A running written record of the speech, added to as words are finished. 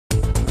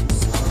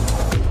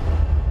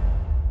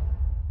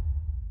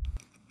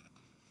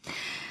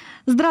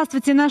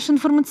Здравствуйте! Наш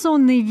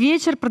информационный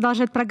вечер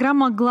продолжает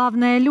программа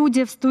 «Главное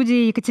люди» в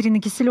студии Екатерины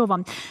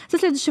Киселева. Со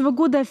следующего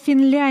года в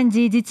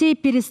Финляндии детей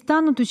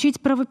перестанут учить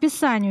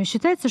правописанию.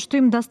 Считается, что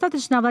им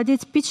достаточно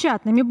овладеть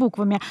печатными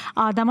буквами,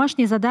 а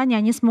домашние задания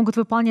они смогут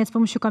выполнять с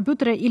помощью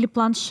компьютера или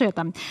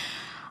планшета.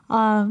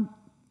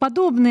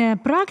 Подобная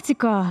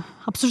практика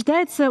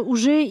обсуждается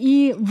уже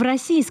и в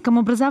российском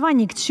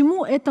образовании. К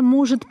чему это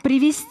может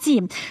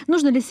привести?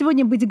 Нужно ли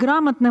сегодня быть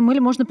грамотным или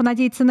можно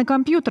понадеяться на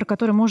компьютер,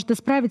 который может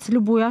исправить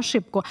любую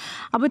ошибку?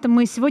 Об этом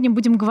мы сегодня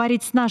будем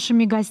говорить с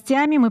нашими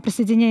гостями.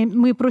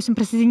 Мы просим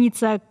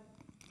присоединиться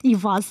и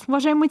вас,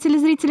 уважаемые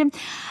телезрители.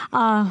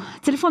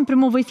 Телефон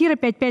прямого эфира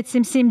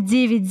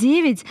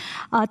 557799.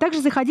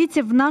 Также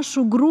заходите в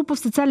нашу группу в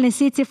социальной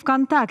сети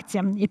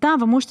ВКонтакте. И там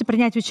вы можете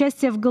принять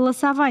участие в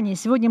голосовании.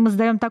 Сегодня мы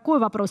задаем такой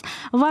вопрос.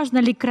 Важно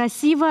ли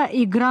красиво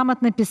и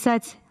грамотно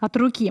писать от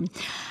руки?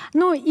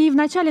 Ну и в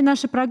начале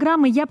нашей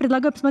программы я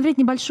предлагаю посмотреть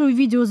небольшую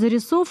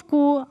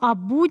видеозарисовку о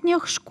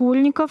буднях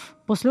школьников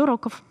после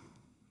уроков.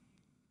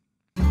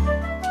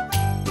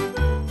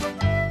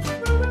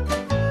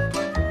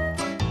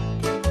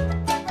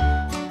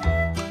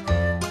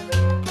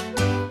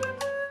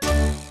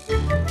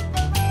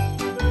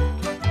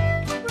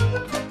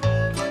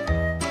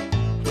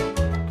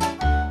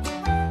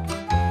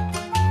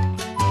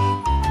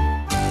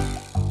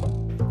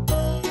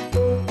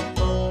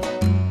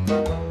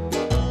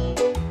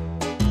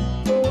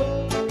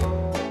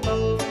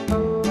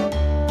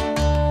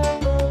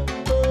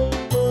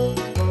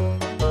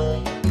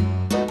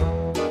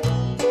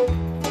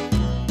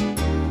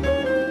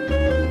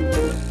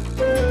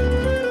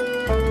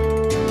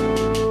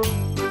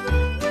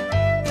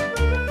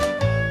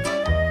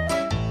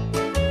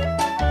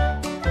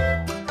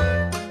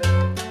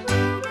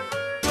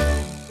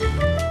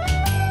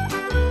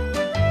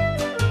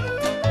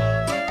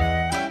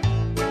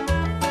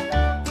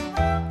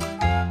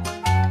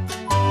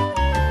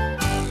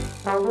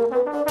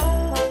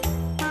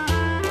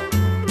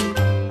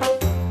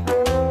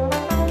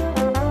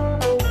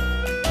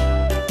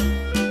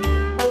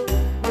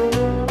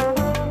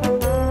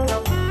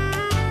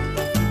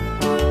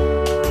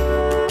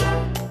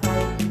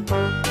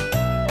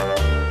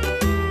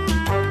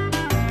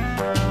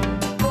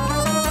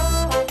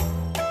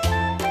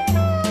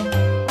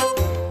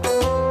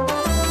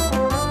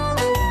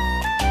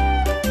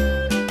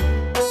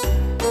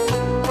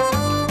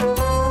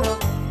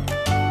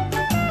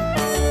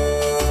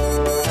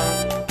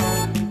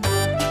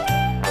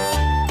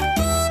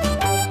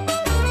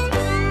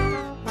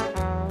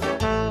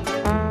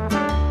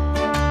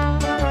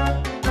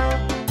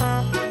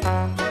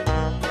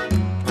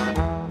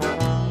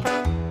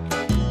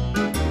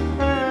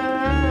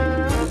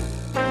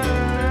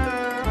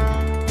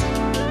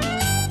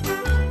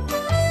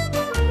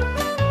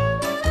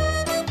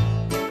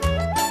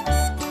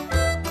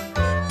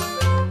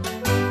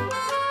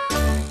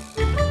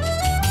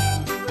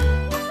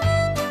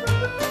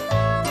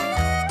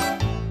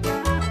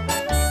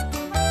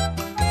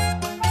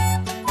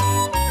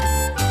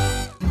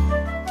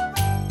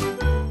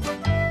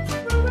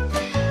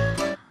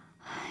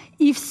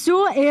 И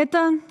все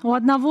это у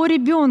одного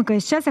ребенка.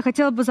 Сейчас я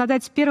хотела бы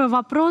задать первый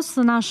вопрос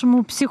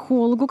нашему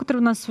психологу, который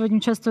у нас сегодня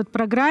участвует в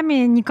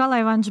программе,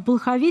 Николай Иванович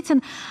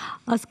Болховитин.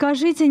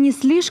 Скажите, не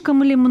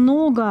слишком ли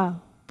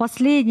много в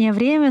последнее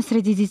время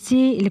среди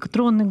детей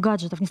электронных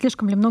гаджетов? Не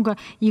слишком ли много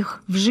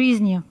их в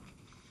жизни?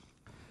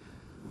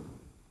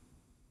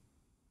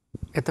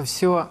 Это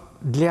все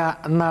для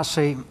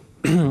нашей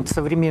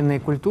современной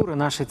культуры,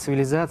 нашей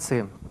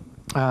цивилизации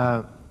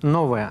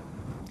новое.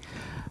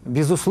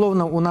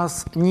 Безусловно, у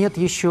нас нет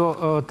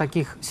еще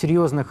таких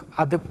серьезных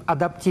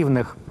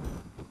адаптивных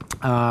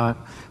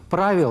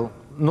правил,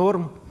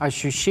 норм,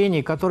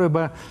 ощущений, которые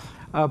бы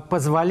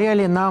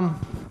позволяли нам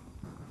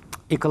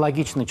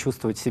экологично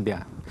чувствовать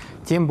себя,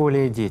 тем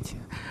более дети.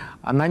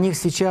 На них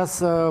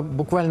сейчас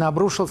буквально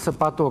обрушился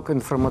поток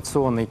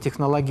информационный,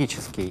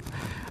 технологический,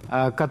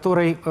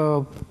 который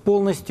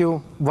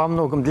полностью во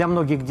многом для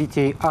многих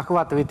детей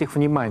охватывает их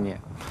внимание.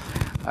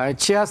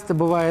 Часто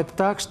бывает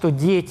так, что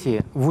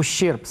дети в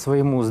ущерб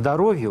своему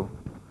здоровью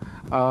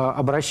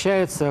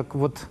обращаются к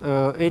вот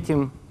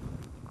этим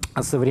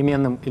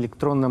современным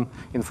электронным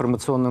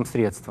информационным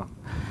средствам.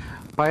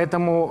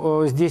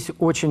 Поэтому здесь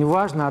очень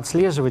важно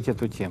отслеживать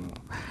эту тему.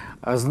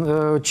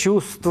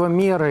 Чувство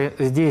меры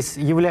здесь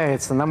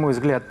является, на мой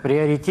взгляд,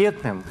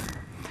 приоритетным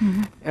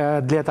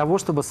для того,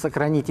 чтобы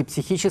сохранить и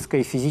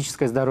психическое, и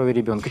физическое здоровье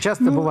ребенка.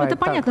 Часто бывает это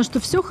понятно, что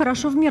все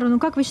хорошо в меру. Но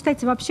как вы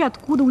считаете, вообще,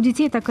 откуда у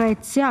детей такая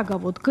тяга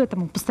вот к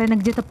этому? Постоянно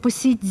где-то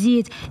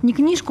посидеть, не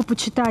книжку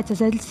почитать, а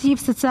зайти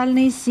в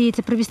социальные сети,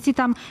 провести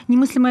там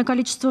немыслимое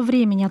количество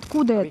времени.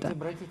 Откуда это?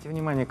 Обратите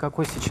внимание,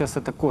 какой сейчас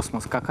это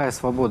космос, какая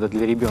свобода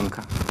для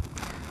ребенка.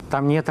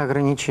 Там нет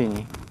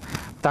ограничений,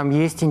 там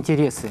есть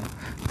интересы,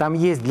 там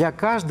есть для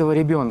каждого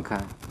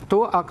ребенка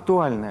то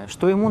актуальное,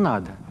 что ему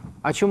надо,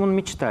 о чем он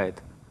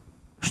мечтает.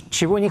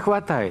 Чего не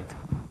хватает,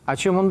 о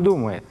чем он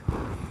думает.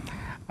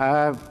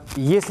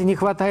 Если не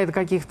хватает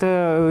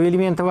каких-то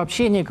элементов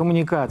общения,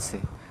 коммуникации,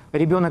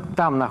 ребенок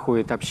там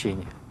находит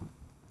общение.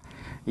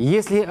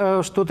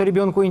 Если что-то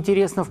ребенку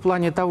интересно в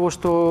плане того,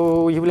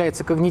 что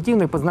является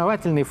когнитивной,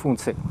 познавательной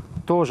функцией,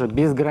 тоже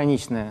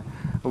безграничная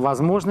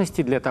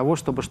возможности для того,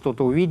 чтобы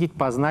что-то увидеть,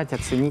 познать,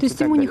 оценить. То есть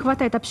ему не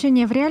хватает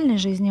общения в реальной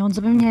жизни, он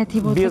запоминает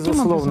его таким образом?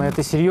 Безусловно,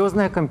 это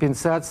серьезная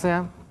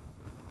компенсация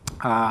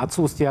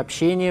отсутствия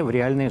общения в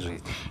реальной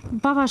жизни.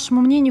 По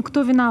вашему мнению,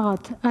 кто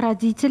виноват?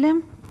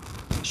 Родители,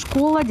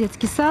 школа,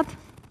 детский сад?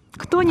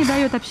 Кто не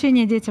дает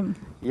общения детям?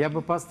 Я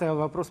бы поставил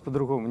вопрос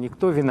по-другому.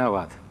 Никто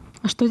виноват.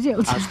 А что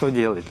делать? А что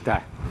делать,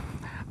 да.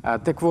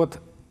 Так вот,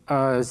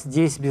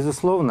 здесь,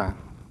 безусловно,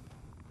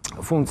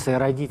 функция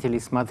родителей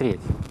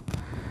смотреть.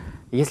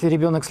 Если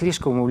ребенок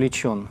слишком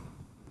увлечен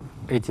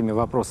этими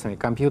вопросами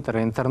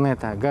компьютера,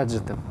 интернета,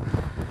 гаджетов,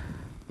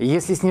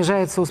 если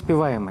снижается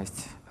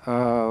успеваемость,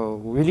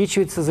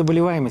 увеличивается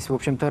заболеваемость, в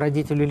общем-то,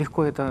 родителю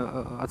легко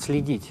это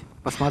отследить,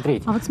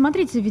 посмотреть. А вот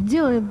смотрите, ведь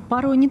дело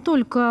порой не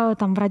только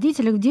там в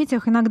родителях, в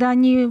детях, иногда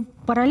они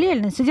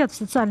параллельно сидят в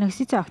социальных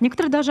сетях.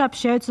 Некоторые даже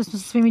общаются со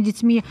своими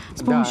детьми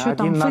с помощью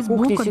там один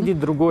Фейсбука. на кухне сидит,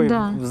 другой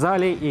в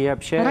зале и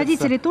общается.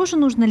 Родителей тоже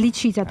нужно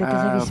лечить от этой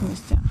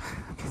зависимости?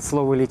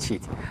 Слово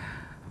 «лечить».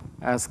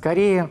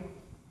 Скорее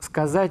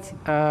сказать,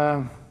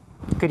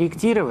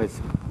 корректировать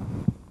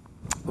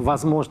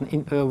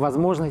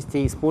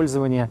возможности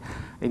использования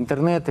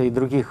интернета и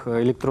других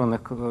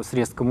электронных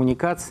средств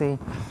коммуникации.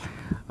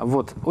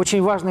 Вот.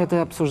 Очень важно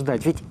это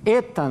обсуждать, ведь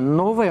это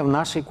новое в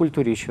нашей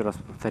культуре, еще раз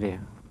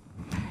повторяю.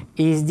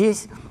 И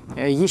здесь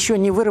еще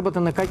не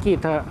выработаны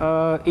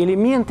какие-то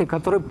элементы,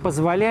 которые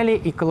позволяли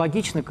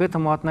экологично к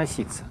этому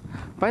относиться.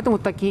 Поэтому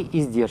такие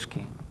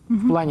издержки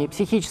в плане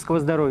психического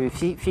здоровья,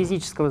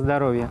 физического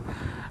здоровья.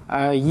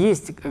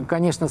 Есть,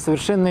 конечно,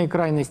 совершенные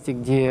крайности,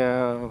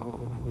 где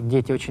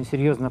дети очень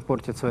серьезно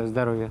портят свое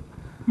здоровье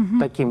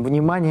таким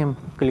вниманием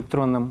к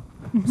электронным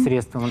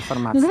средствам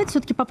информации. Но давайте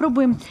все-таки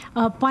попробуем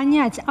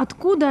понять,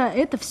 откуда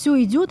это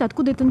все идет,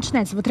 откуда это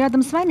начинается. Вот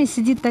рядом с вами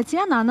сидит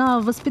Татьяна, она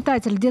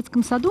воспитатель в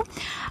детском саду.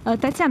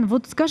 Татьяна,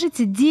 вот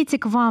скажите, дети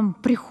к вам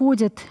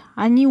приходят,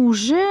 они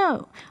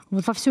уже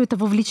вот во все это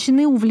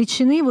вовлечены,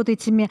 увлечены вот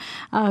этими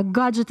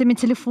гаджетами,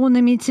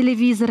 телефонами,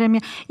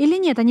 телевизорами, или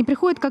нет? Они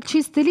приходят как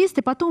чистый лист,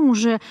 и потом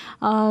уже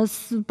по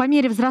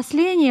мере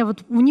взросления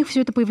вот у них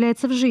все это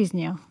появляется в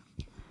жизни?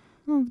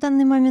 Ну, в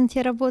данный момент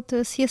я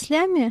работаю с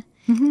яслями,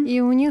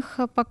 и у них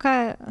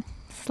пока,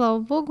 слава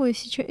богу,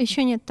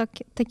 еще нет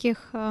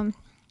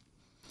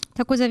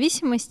такой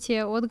зависимости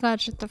от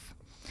гаджетов.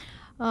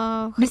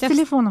 Без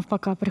телефонов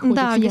пока приходят.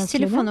 Да, без ясли,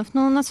 телефонов.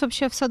 Да? Но у нас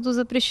вообще в саду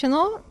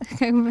запрещено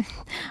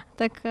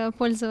так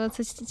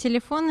пользоваться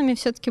телефонами.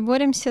 Все-таки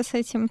боремся с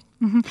этим.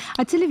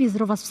 А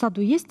телевизор у вас в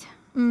саду есть?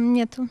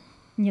 Нету.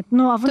 Нет.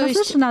 Ну, а вы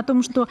наслышаны о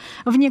том, что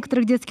в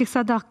некоторых детских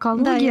садах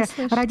Калуги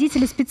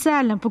родители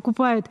специально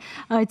покупают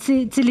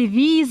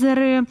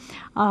телевизоры,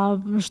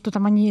 что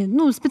там они,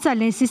 ну,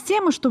 специальные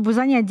системы, чтобы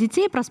занять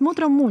детей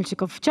просмотром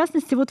мультиков. В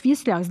частности, вот в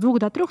яслях с 2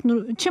 до 3.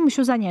 Ну, чем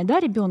еще занять, да,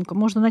 ребенка?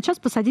 Можно на час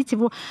посадить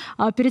его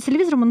перед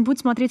телевизором, он будет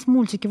смотреть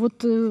мультики.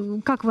 Вот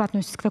как вы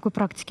относитесь к такой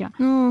практике?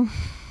 Ну,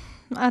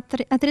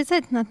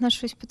 отрицательно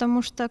отношусь,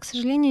 потому что, к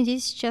сожалению,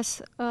 дети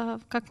сейчас,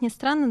 как ни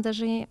странно,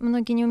 даже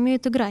многие не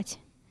умеют играть.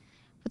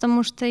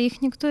 Потому что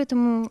их никто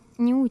этому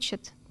не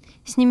учит.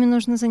 С ними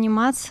нужно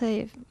заниматься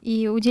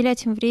и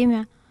уделять им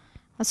время,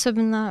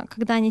 особенно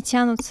когда они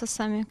тянутся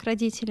сами к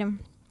родителям.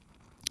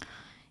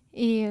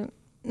 И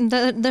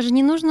даже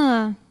не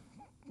нужно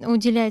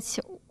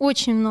уделять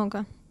очень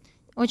многое.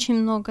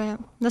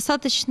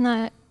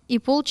 Достаточно и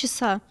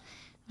полчаса,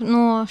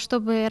 но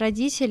чтобы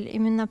родитель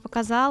именно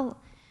показал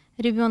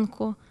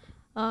ребенку,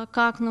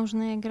 как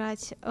нужно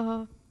играть.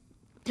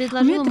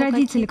 Умеют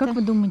родители, как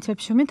вы думаете,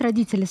 вообще, умеют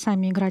родители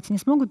сами играть? Не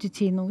смогут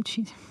детей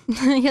научить?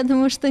 Я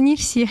думаю, что не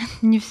все.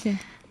 Не все.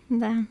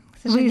 Да.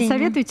 Вы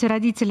советуете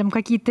родителям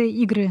какие-то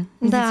игры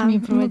с детьми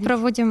проводить? Мы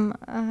проводим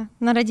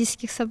на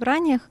родительских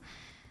собраниях,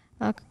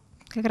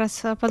 как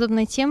раз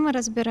подобные темы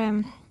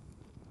разбираем.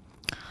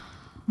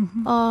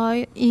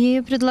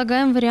 И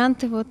предлагаем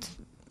варианты,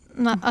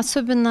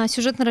 особенно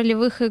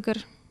сюжетно-ролевых игр,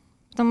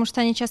 потому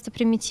что они часто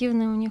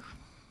примитивные у них.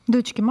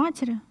 Дочки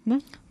матери,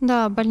 да?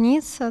 Да,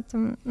 больница,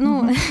 там,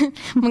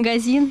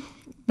 магазин.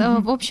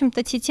 В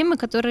общем-то, те темы,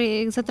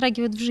 которые их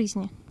затрагивают в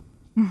жизни.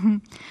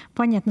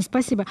 Понятно,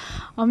 спасибо.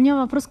 А у меня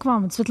вопрос к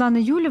вам. Светлана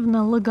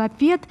Юльевна,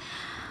 логопед.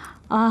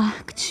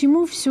 К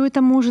чему все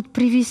это может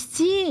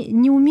привести?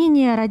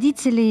 Неумение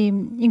родителей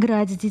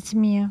играть с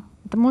детьми?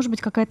 Это может быть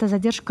какая-то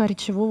задержка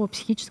речевого,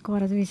 психического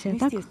развития,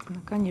 так?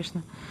 Естественно,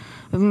 конечно.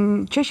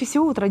 Чаще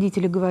всего вот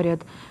родители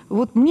говорят,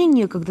 вот мне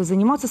некогда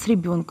заниматься с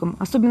ребенком,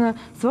 особенно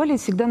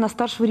сваливают всегда на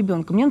старшего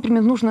ребенка. Мне,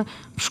 например, нужно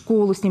в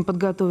школу с ним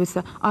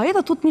подготовиться, а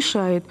это тут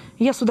мешает.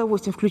 Я с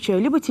удовольствием включаю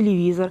либо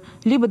телевизор,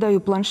 либо даю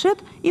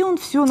планшет, и он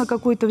все на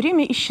какое-то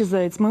время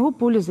исчезает с моего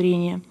поля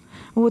зрения.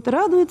 Вот,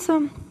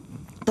 радуется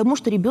тому,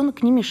 что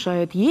ребенок не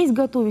мешает есть,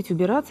 готовить,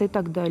 убираться и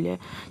так далее.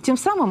 Тем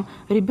самым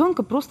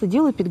ребенка просто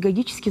делает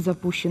педагогически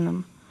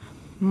запущенным.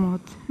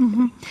 Вот.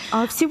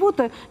 А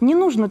всего-то не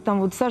нужно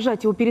там вот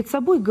сажать его перед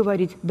собой и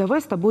говорить: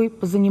 давай с тобой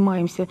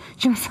позанимаемся,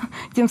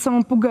 тем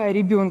самым пугая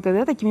ребенка,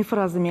 да, такими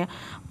фразами.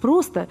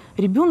 Просто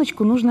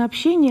ребеночку нужно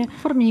общение.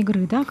 В форме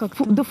игры, да,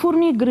 как-то? Да, в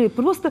форме игры.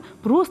 Просто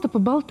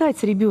поболтать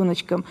с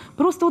ребеночком.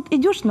 Просто вот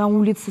идешь на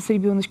улице с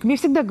ребеночком. Я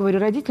всегда говорю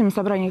родителям на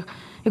собраниях,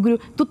 я говорю,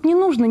 тут не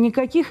нужно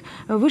никаких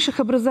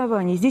высших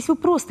образований. Здесь вы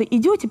просто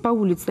идете по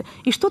улице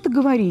и что-то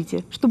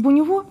говорите, чтобы у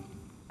него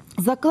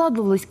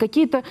закладывалось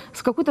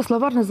какой-то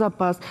словарный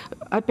запас.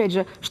 Опять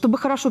же, чтобы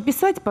хорошо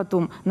писать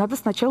потом, надо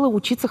сначала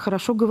учиться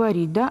хорошо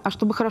говорить, да? А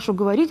чтобы хорошо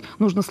говорить,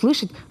 нужно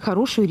слышать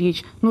хорошую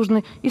речь,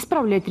 нужно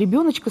исправлять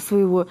ребеночка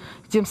своего,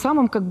 тем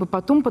самым как бы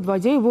потом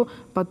подводя его,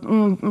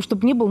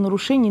 чтобы не было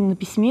нарушений на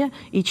письме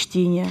и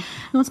чтении.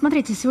 Ну вот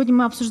смотрите, сегодня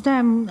мы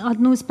обсуждаем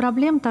одну из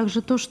проблем,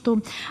 также то, что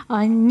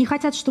не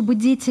хотят, чтобы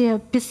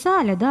дети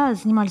писали, да,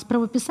 занимались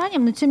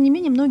правописанием, но тем не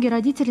менее многие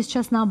родители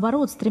сейчас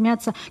наоборот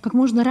стремятся как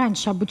можно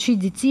раньше обучить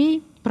детей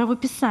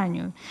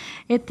правописанию.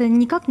 Это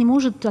никак не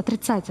может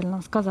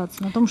отрицательно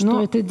сказаться на том,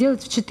 что это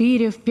делать в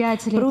 4, в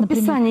 5 лет,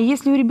 правописание, например.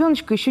 если у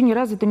ребеночка еще не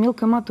развита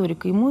мелкая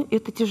моторика, ему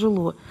это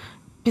тяжело.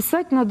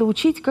 Писать надо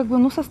учить как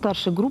бы, со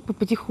старшей группы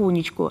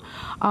потихонечку.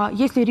 А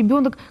если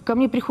ребенок, ко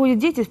мне приходят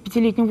дети в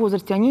 5-летнем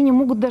возрасте, они не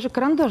могут даже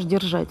карандаш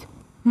держать.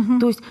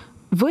 То есть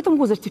в этом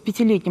возрасте, в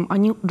 5-летнем,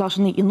 они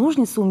должны и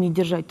ножницы уметь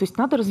держать. То есть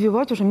надо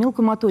развивать уже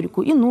мелкую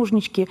моторику. И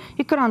ножнички,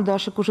 и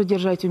карандашик уже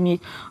держать уметь.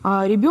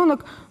 А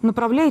ребенок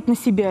направляет на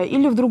себя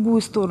или в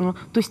другую сторону.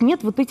 То есть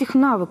нет вот этих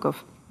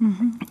навыков.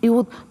 И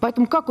вот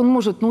поэтому как он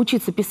может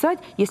научиться писать,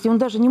 если он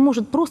даже не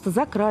может просто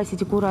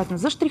закрасить аккуратно,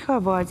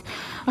 заштриховать?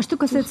 А что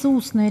касается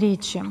устной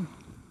речи?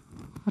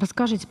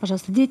 Расскажите,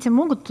 пожалуйста, дети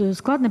могут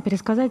складно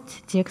пересказать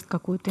текст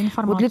какую-то,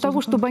 информацию? Вот для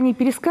того, чтобы они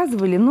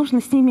пересказывали, нужно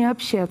с ними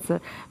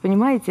общаться,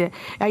 понимаете?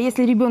 А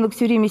если ребенок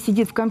все время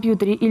сидит в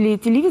компьютере или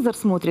телевизор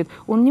смотрит,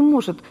 он не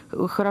может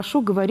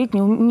хорошо говорить,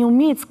 не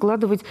умеет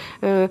складывать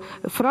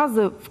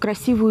фразы в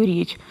красивую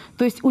речь.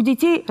 То есть у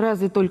детей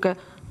разве только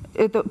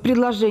это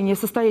предложение,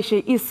 состоящее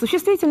из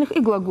существительных и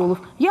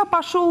глаголов. Я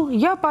пошел,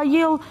 я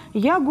поел,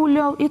 я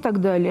гулял и так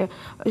далее.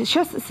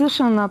 Сейчас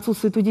совершенно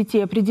отсутствует у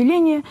детей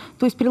определение,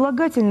 то есть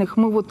прилагательных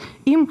мы вот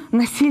им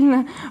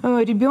насильно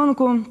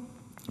ребенку,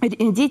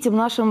 детям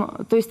нашим,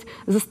 то есть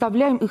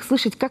заставляем их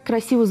слышать, как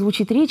красиво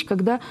звучит речь,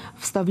 когда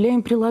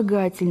вставляем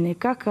прилагательные,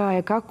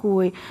 какая,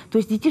 какой. То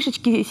есть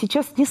детишечки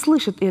сейчас не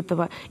слышат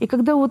этого. И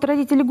когда вот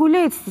родители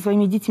гуляют со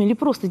своими детьми или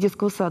просто с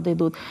детского сада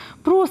идут,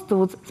 просто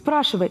вот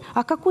спрашивай,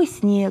 а какой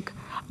снег?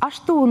 А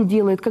что он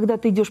делает, когда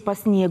ты идешь по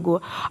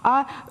снегу?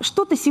 А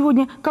что ты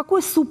сегодня,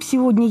 какой суп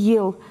сегодня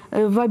ел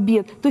в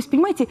обед? То есть,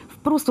 понимаете,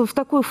 просто в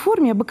такой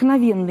форме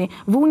обыкновенной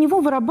вы у него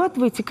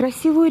вырабатываете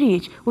красивую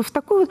речь. Вот в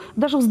такой вот,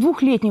 даже с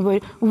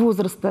 2-летнего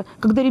возраста,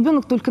 когда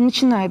ребенок только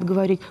начинает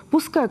говорить,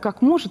 пускай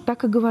как может,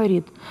 так и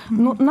говорит.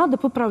 Но надо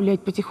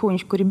поправлять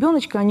потихонечку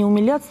ребеночка, а не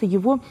умиляться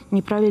его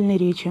неправильной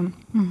речи.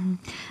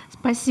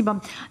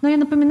 Спасибо. Но я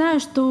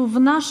напоминаю, что в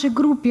нашей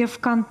группе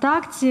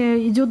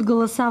ВКонтакте идет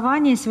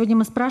голосование. Сегодня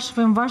мы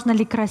спрашиваем, важно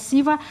ли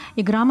красиво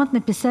и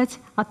грамотно писать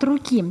от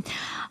руки.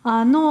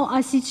 Ну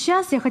а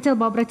сейчас я хотела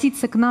бы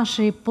обратиться к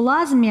нашей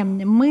плазме.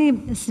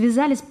 Мы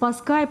связались по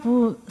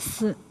скайпу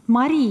с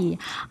Марией.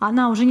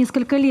 Она уже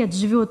несколько лет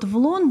живет в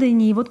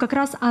Лондоне, и вот как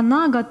раз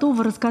она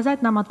готова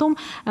рассказать нам о том,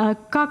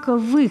 как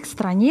в их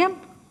стране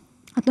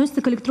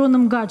относятся к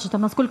электронным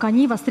гаджетам, насколько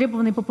они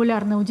востребованы и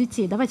популярны у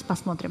детей. Давайте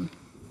посмотрим.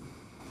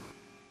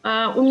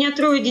 У меня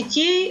 3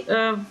 детей,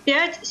 5,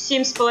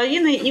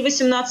 7,5 и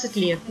 18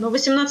 лет. Но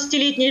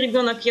 18-летний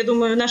ребенок, я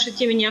думаю, в нашей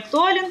теме не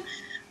актуален,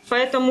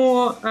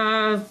 поэтому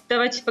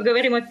давайте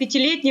поговорим о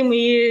 5-летнем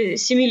и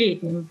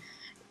 7-летнем.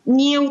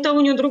 Ни у того,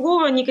 ни у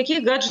другого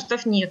никаких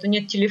гаджетов нет.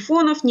 Нет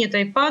телефонов, нет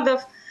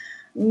айпадов,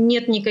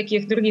 нет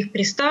никаких других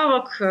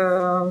приставок,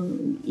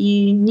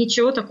 и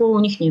ничего такого у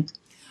них нет.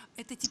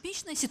 Это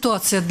типичная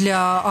ситуация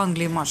для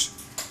Англии, Маш?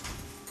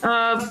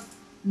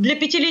 Для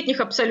 5-летних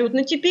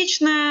абсолютно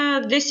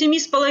типичная. Для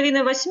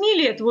 7,5-8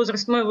 лет,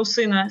 возраст моего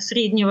сына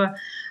среднего,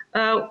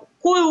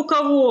 кое у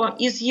кого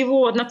из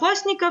его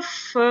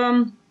одноклассников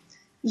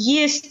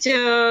есть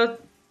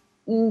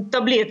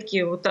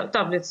таблетки,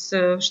 таблетс,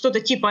 что-то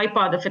типа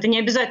айпадов. Это не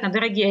обязательно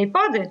дорогие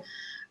айпады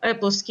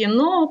Apple'ские,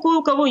 но кое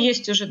у кого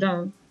есть уже,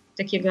 да,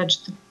 такие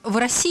гаджеты. В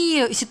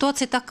России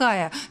ситуация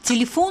такая.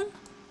 Телефон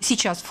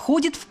сейчас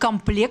входит в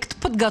комплект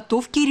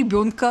подготовки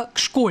ребенка к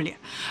школе.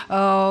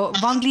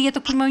 В Англии, я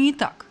так понимаю, не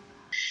так?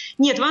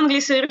 Нет, в Англии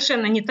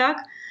совершенно не так.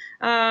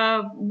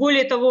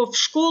 Более того, в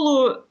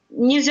школу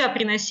нельзя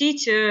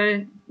приносить,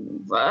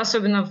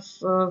 особенно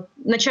в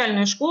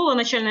начальную школу.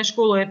 Начальная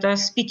школа – это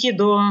с 5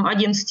 до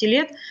 11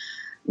 лет.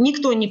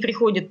 Никто не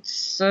приходит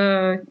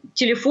с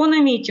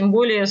телефонами, тем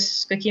более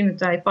с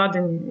какими-то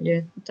айпадами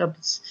или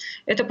таблетами.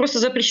 Это просто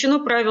запрещено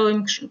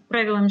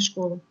правилами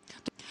школы.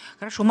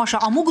 Хорошо, Маша,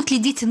 а могут ли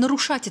дети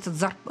нарушать этот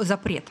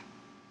запрет?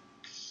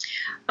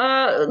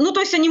 Ну,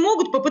 то есть они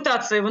могут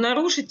попытаться его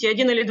нарушить и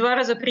 1 или 2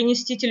 раза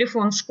принести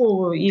телефон в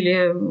школу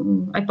или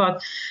iPad.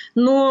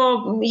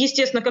 Но,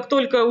 естественно, как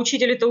только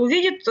учитель это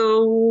увидит,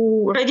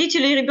 у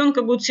родителей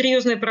ребенка будут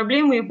серьезные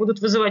проблемы, их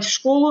будут вызывать в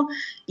школу.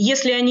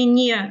 Если они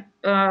не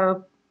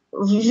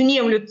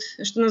внемлют,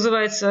 что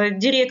называется,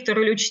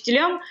 директору или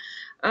учителям,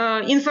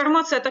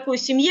 информация о такой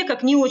семье,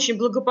 как не очень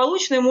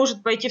благополучная,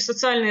 может пойти в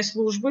социальные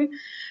службы.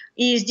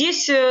 И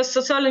здесь с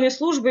социальными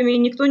службами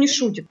никто не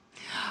шутит.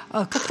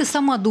 Как ты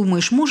сама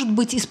думаешь, может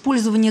быть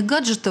использование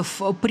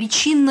гаджетов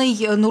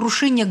причиной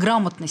нарушения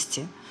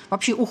грамотности,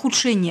 вообще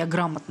ухудшения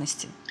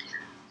грамотности?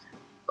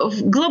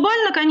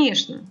 Глобально,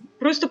 конечно.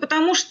 Просто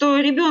потому, что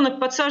ребенок,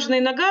 подсаженный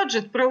на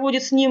гаджет,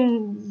 проводит с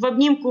ним в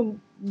обнимку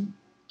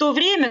то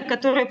время,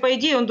 которое, по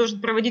идее, он должен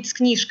проводить с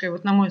книжкой,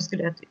 вот на мой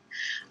взгляд.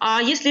 А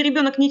если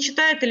ребенок не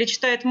читает или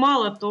читает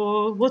мало,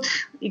 то вот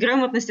и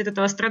грамотность от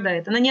этого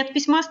страдает. Она не от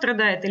письма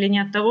страдает или не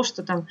от того,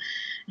 что там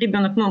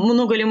ребенок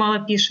много или мало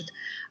пишет,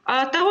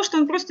 а от того, что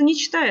он просто не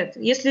читает.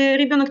 Если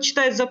ребенок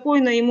читает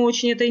запойно, ему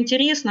очень это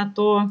интересно,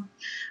 то,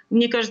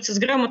 мне кажется, с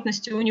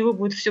грамотностью у него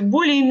будет все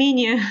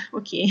более-менее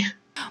окей.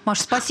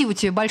 Маша, спасибо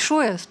тебе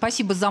большое,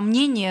 спасибо за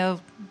мнение.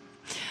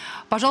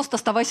 Пожалуйста,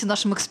 оставайся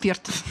нашим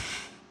экспертом.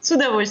 С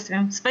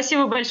удовольствием.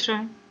 Спасибо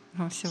большое.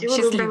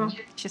 Всего доброго.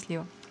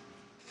 Счастливо.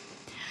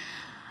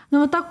 Ну,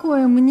 вот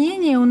такое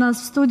мнение. У нас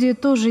в студии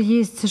тоже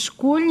есть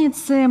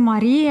школьницы.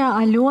 Мария,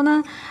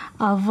 Алена.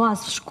 А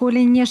вас в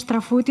школе не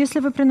штрафуют, если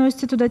вы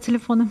приносите туда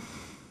телефоны?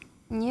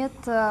 Нет,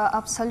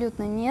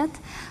 абсолютно нет.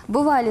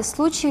 Бывали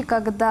случаи,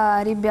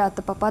 когда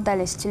ребята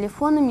попадались с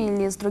телефонами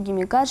или с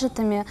другими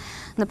гаджетами,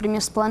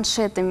 например, с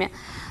планшетами.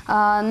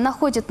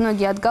 Находят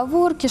многие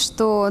отговорки,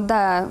 что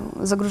да,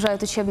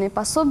 загружают учебные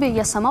пособия,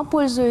 я сама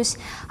пользуюсь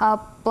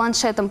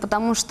планшетом,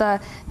 потому что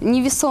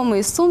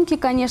невесомые сумки,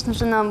 конечно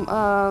же, нам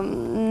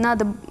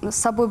надо с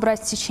собой брать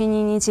в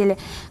течение недели.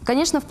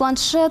 Конечно, в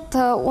планшет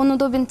он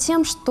удобен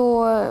тем,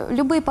 что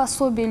любые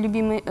пособия,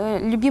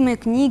 любимые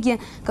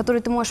книги,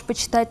 которые ты можешь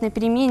почитать на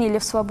перемене или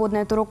в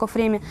свободное от уроков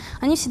время,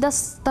 они всегда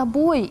с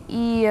тобой,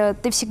 и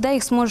ты всегда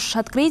их сможешь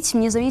открыть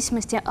вне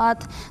зависимости от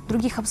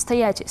других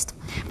обстоятельств.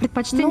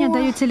 Предпочтение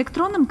даете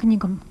электронным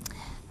книгам?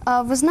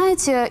 Вы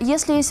знаете,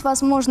 если есть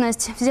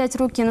возможность взять в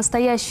руки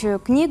настоящую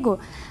книгу,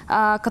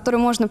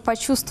 которую можно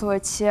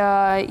почувствовать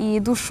и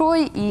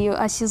душой, и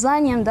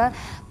осязанием, да,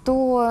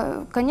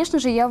 то, конечно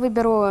же, я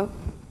выберу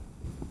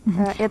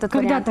этот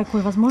вариант. Когда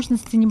такой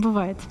возможности не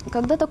бывает?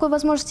 Когда такой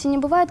возможности не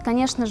бывает,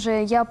 конечно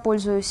же, я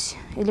пользуюсь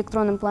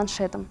электронным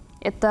планшетом.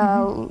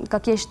 Это,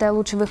 как я считаю,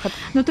 лучший выход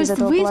из этого положения. Ну, то есть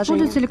вы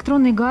используете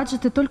электронные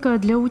гаджеты только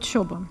для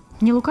учебы?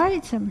 Не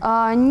лукавите?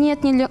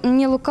 Нет,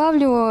 не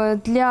лукавлю.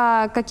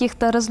 Для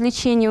каких-то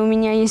развлечений у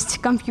меня есть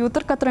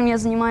компьютер, которым я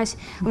занимаюсь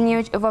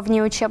во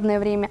внеучебное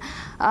время.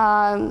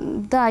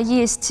 Да,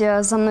 есть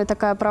за мной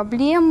такая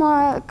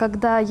проблема,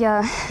 когда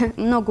я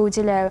много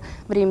уделяю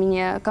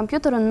времени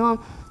компьютеру, но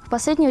в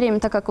последнее время,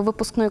 так как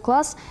выпускной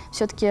класс,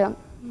 все-таки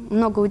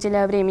много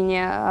уделяю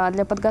времени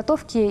для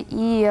подготовки,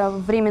 и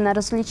время на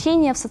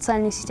развлечения в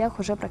социальных сетях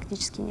уже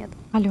практически нет.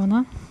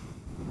 Алена?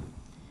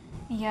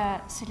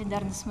 Я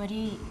солидарна с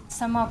Марией.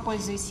 Сама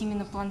пользуюсь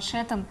именно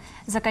планшетом,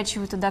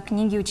 закачиваю туда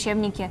книги,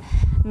 учебники.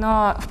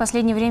 Но в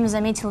последнее время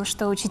заметила,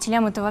 что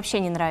учителям это вообще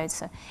не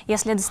нравится.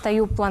 Если я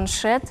достаю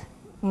планшет,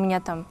 у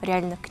меня там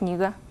реально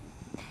книга,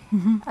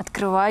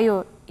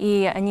 открываю,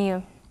 и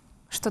они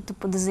что-то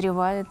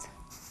подозревают,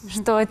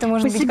 что это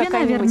может быть какая-нибудь...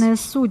 По себе, наверное,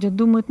 судят,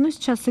 думают, ну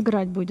сейчас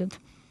играть будет.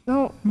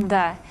 Ну,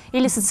 да.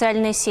 Или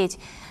социальная сеть.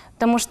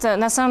 Потому что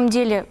на самом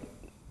деле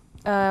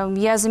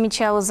я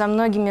замечала за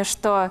многими,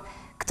 что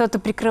кто-то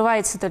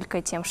прикрывается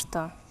только тем,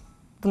 что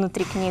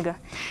внутри книга.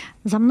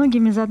 За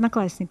многими, за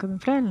одноклассниками,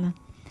 правильно?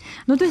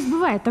 Ну, то есть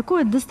бывает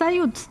такое,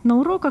 достают на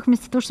уроках,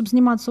 вместо того, чтобы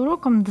заниматься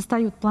уроком,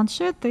 достают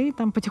планшет и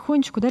там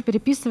потихонечку, да,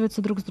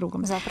 переписываются друг с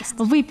другом.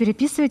 Запросто. Вы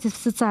переписываетесь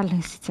в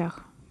социальных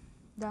сетях?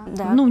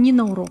 Да. Ну, не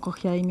на уроках,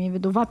 я имею в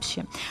виду,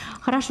 вообще.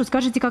 Хорошо,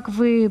 скажите, как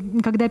вы,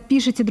 когда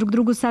пишете друг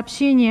другу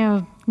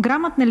сообщения,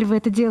 грамотно ли вы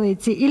это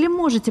делаете? Или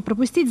можете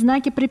пропустить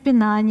знаки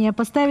препинания,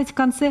 поставить в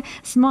конце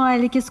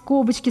смайлики,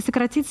 скобочки,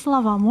 сократить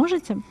слова?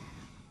 Можете?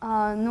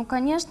 Ну,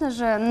 конечно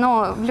же,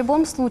 но в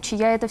любом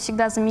случае я это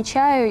всегда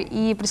замечаю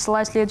и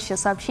присылаю следующее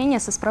сообщение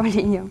с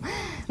исправлением.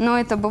 Но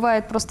это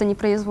бывает просто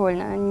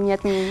непроизвольно.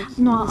 Нет,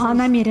 а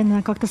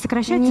намеренно как-то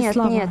сокращаете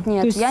слова? Нет,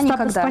 То есть я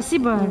никогда.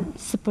 Спасибо,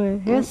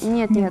 СПС?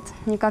 Нет,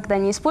 никогда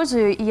не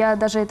использую, и я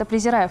даже это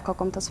презираю в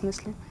каком-то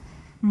смысле.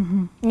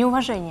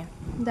 Неуважение.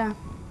 Да.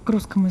 К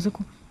русскому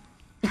языку.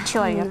 И к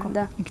человеку.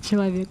 Да. И к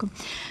человеку.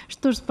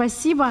 Что ж,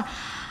 спасибо.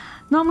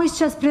 Ну а мы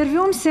сейчас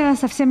прервемся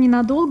совсем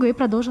ненадолго и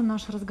продолжим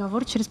наш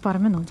разговор через пару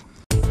минут.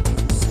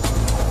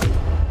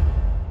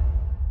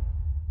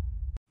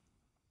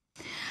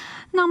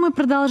 Ну а мы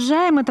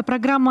продолжаем. Это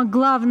программа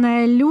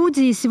 «Главное люди».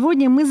 И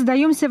сегодня мы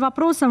задаемся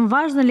вопросом,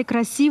 важно ли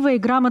красиво и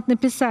грамотно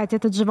писать.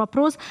 Этот же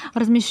вопрос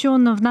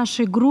размещен в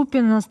нашей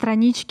группе на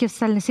страничке в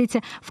социальной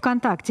сети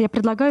ВКонтакте. Я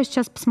предлагаю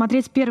сейчас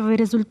посмотреть первые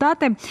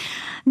результаты.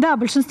 Да,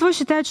 большинство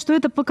считает, что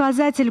это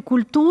показатель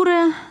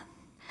культуры.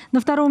 На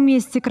втором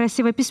месте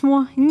красивое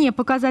письмо – не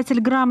показатель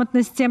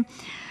грамотности.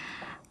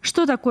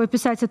 Что такое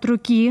писать от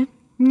руки?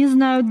 Не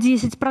знают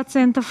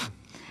 10%.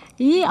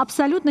 И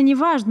абсолютно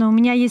неважно, у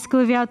меня есть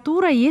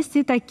клавиатура, есть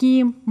и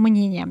такие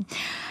мнения.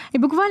 И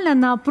буквально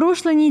на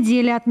прошлой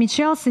неделе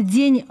отмечался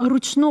День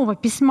ручного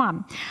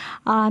письма.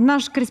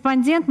 Наш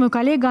корреспондент, мой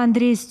коллега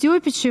Андрей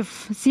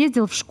Степичев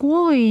съездил в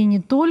школу и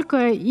не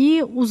только,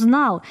 и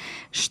узнал,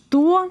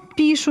 что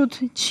пишут,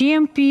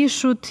 чем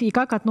пишут и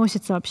как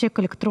относятся вообще к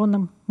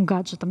электронным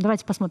гаджетам.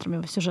 Давайте посмотрим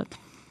его сюжет.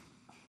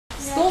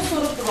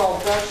 142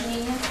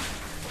 упражнения.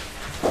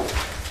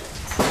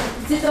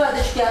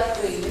 Тетрадочки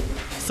открыли.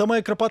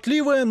 Самая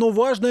кропотливая, но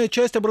важная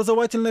часть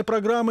образовательной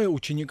программы.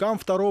 Ученикам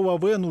 2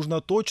 В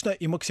нужно точно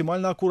и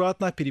максимально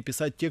аккуратно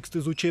переписать текст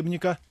из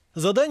учебника.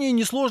 Задание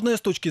несложное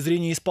с точки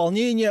зрения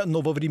исполнения,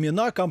 но во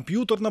времена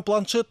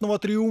компьютерно-планшетного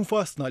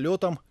триумфа с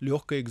налетом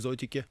легкой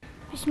экзотики.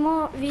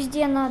 Письмо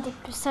везде надо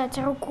писать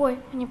рукой,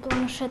 а не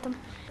планшетом.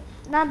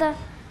 Надо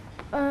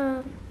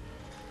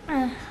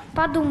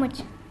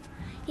подумать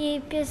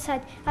и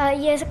писать.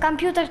 Если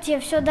компьютер тебе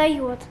все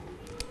дает.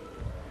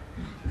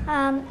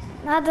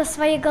 Надо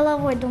своей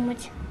головой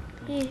думать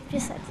и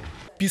писать.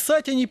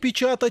 Писать, а не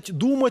печатать,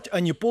 думать, а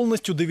не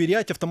полностью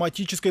доверять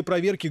автоматической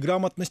проверке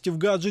грамотности в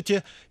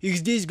гаджете. Их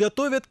здесь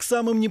готовят к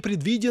самым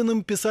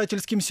непредвиденным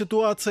писательским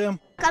ситуациям.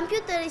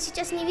 Компьютеры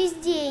сейчас не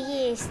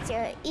везде есть.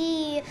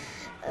 И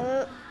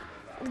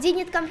где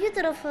нет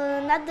компьютеров,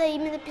 надо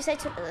именно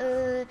писать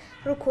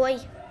рукой,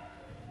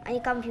 а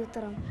не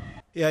компьютером.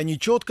 И они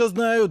четко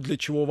знают, для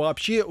чего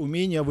вообще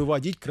умение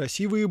выводить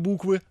красивые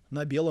буквы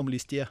на белом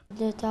листе.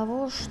 Для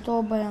того,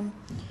 чтобы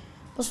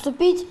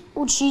поступить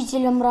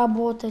учителем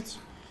работать,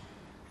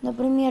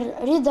 например,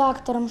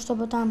 редактором,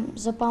 чтобы там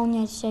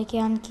заполнять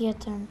всякие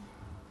анкеты.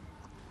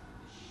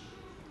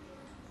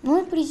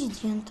 Ну и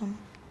президентом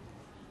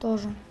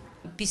тоже.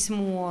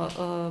 Письмо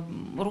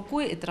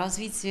рукой – это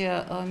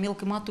развитие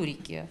мелкой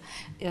моторики.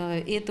 И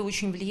это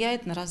очень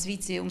влияет на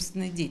развитие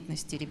умственной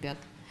деятельности ребят.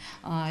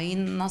 И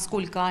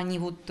насколько они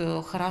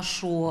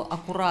хорошо,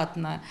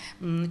 аккуратно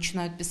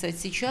начинают писать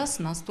сейчас,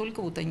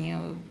 настолько они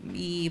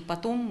и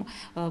потом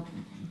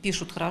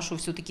пишут хорошо.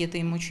 Все-таки это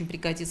им очень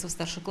пригодится в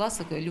старших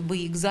классах.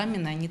 Любые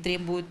экзамены, они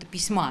требуют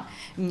письма.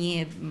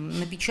 Не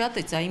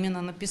напечатать, а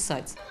именно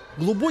написать.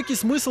 Глубокий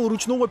смысл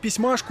ручного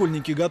письма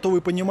школьники готовы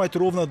понимать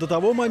ровно до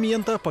того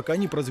момента, пока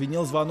не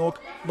прозвенел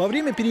звонок. Во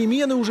время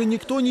перемены уже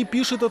никто не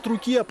пишет от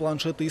руки, а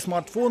планшеты и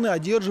смартфоны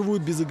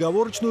одерживают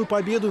безоговорочную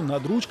победу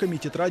над ручками,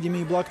 тетрадями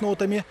и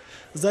блокнотами.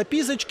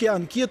 Записочки,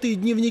 анкеты и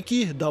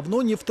дневники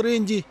давно не в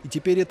тренде, и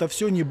теперь это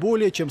все не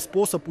более чем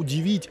способ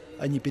удивить,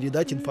 а не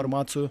передать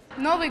информацию.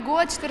 Новый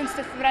год,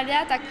 14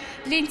 февраля, так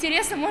для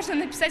интереса можно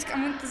написать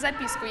кому-то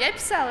записку. Я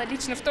писала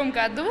лично в том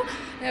году,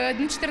 на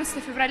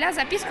 14 февраля,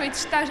 записку, эти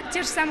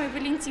те же самые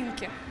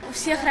валентинки. У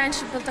всех раньше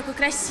был такой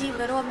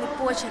красивый, ровный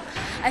почерк,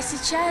 а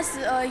сейчас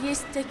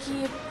есть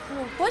такие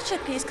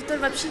почерк, есть, который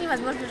вообще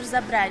невозможно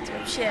разобрать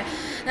вообще.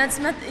 Надо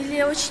смотреть,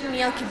 или очень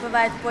мелкий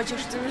бывает почерк,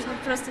 что нужно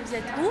просто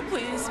взять лупу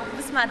и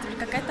высматривать,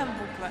 какая там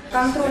буква.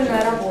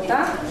 Контрольная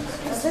работа.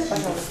 Поставь,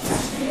 пожалуйста.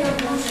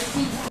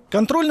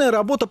 Контрольная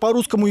работа по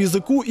русскому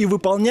языку, и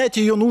выполнять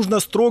ее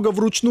нужно строго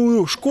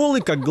вручную.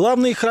 Школы, как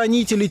главные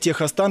хранители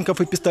тех останков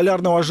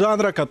эпистолярного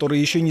жанра, которые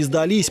еще не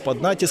сдались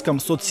под натиском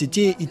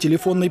соцсетей и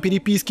телефонной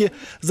переписки.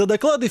 За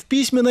доклады в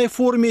письменной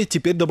форме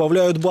теперь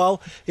добавляют балл.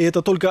 И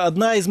это только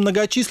одна из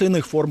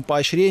многочисленных форм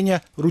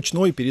поощрения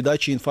ручной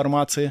передачи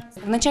информации.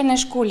 В начальной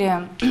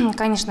школе,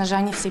 конечно же,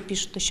 они все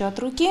пишут еще от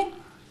руки,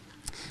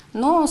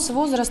 но с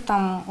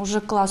возрастом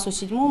уже к классу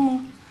 7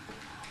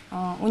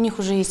 у них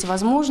уже есть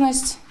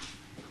возможность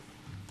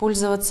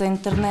пользоваться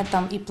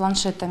интернетом и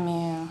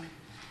планшетами.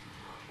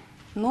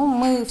 Но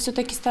мы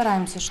все-таки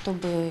стараемся,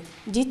 чтобы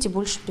дети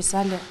больше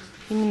писали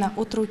именно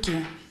от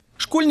руки.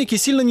 Школьники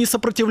сильно не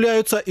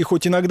сопротивляются, и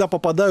хоть иногда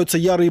попадаются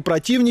ярые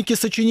противники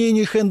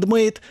сочинений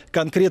handmade,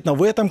 конкретно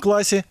в этом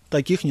классе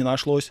таких не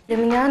нашлось. Для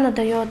меня она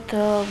дает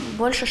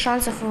больше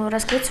шансов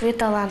раскрыть свои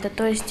таланты.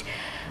 То есть,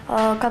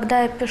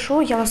 когда я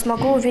пишу, я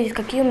смогу увидеть,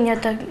 какие у меня,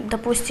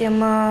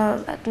 допустим,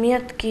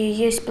 отметки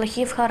есть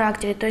плохие в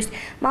характере. То есть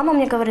мама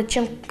мне говорит,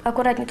 чем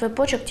аккуратнее твой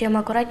почерк, тем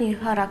аккуратнее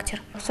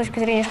характер. С точки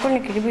зрения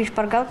школьника, любые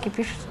шпаргалки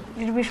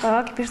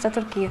пишут от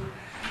руки.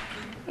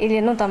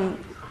 Или,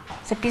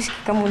 записки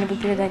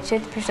кому-нибудь передать. Все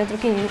это пишут от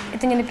руки,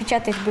 это не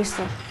напечатаешь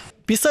быстро.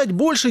 Писать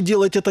больше,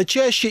 делать это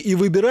чаще и,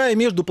 выбирая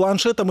между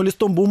планшетом и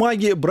листом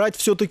бумаги, брать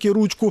все-таки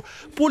ручку.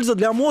 Польза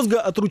для мозга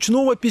от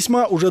ручного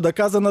письма уже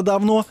доказана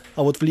давно,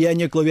 а вот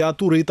влияние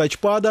клавиатуры и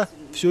тачпада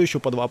все еще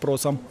под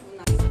вопросом.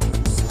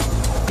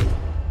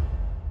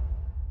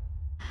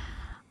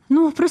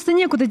 Просто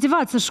некуда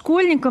деваться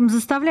школьникам,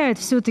 заставляют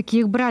все-таки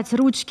их брать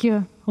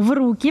ручки в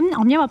руки. А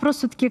у меня вопрос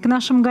все-таки к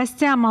нашим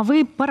гостям. А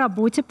вы по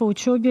работе, по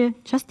учебе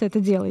часто это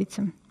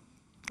делаете?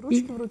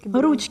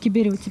 Ручки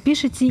берете,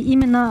 пишете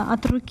именно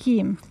от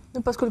руки.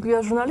 Поскольку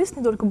я журналист,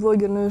 не только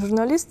блогер, но и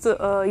журналист,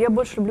 я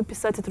больше люблю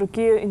писать от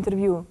руки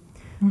интервью.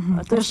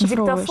 То есть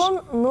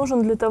диктофон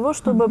нужен для того,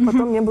 чтобы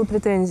потом не было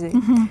претензий.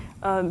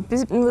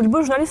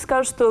 Любой журналист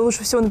скажет, что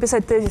лучше всего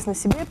написать тезис на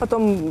себе,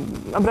 потом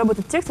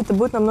обработать текст, это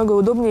будет намного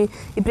удобнее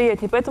и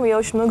приятнее. Поэтому я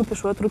очень много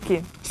пишу от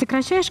руки.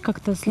 Сокращаешь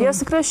как-то слово? Я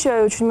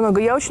сокращаю очень много.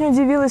 Я очень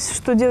удивилась,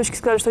 что девочки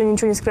сказали, что они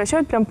ничего не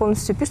сокращают, прям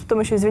полностью пишут, потом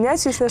еще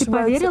извиняются, если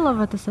ошибаются. Ты поверила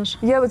в это, Саша?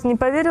 Я вот не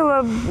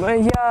поверила,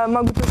 я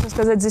могу точно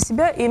сказать за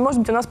себя, и,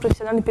 может быть, у нас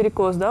профессиональный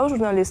перекос, да, у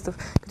журналистов,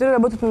 которые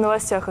работают на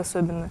новостях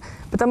особенно.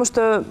 Потому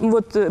что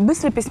вот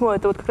быстрое письмо —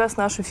 это вот как раз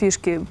наши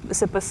фишки.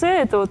 СПС —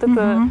 это вот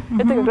это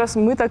как раз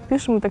мы так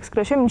пишем, мы так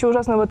сокращаем, ничего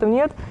ужасного в этом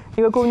нет,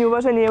 никакого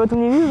неуважения я в этом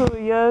не вижу,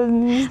 я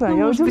не знаю,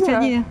 я может быть, удивлена.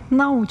 они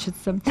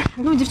научатся.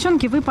 Ну,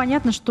 девчонки, вы,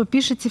 понятно, что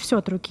пишете все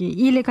от руки.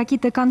 Или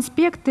какие-то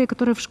конспекты,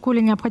 которые в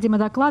школе необходимы,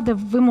 доклады,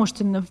 вы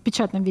можете в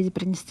печатном виде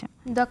принести?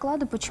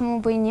 Доклады, почему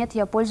бы и нет.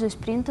 Я пользуюсь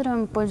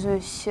принтером,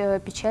 пользуюсь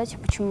печатью,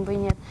 почему бы и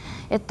нет.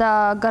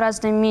 Это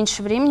гораздо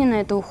меньше времени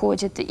на это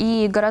уходит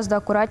и гораздо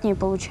аккуратнее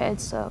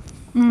получается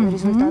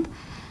результат.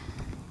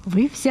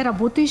 Вы все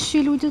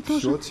работающие люди тоже?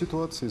 Все от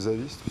ситуации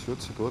зависит, все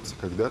от ситуации.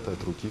 Когда-то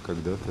от руки,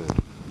 когда-то...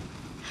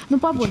 Ну,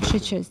 по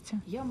большей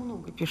части. Я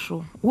много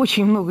пишу,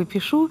 очень много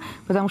пишу,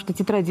 потому что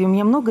тетрадей у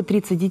меня много,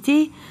 30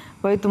 детей,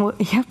 поэтому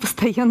я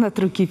постоянно от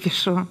руки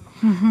пишу.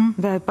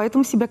 Да,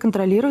 поэтому себя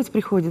контролировать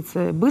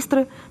приходится.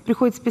 Быстро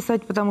приходится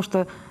писать, потому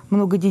что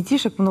много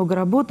детишек, много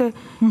работы.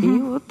 И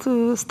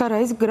вот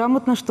стараюсь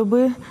грамотно,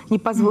 чтобы не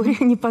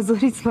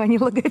позорить звание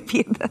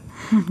логопеда.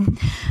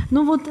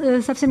 Ну вот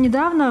совсем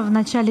недавно, в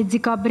начале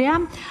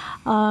декабря,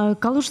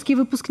 калужские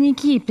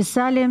выпускники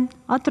писали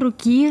от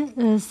руки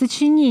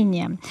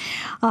сочинения.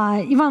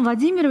 Иван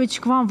Владимирович,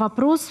 к вам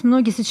вопрос.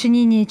 Многие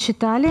сочинения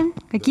читали.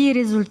 Какие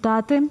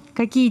результаты,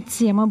 какие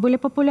темы были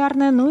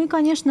популярны? Ну и,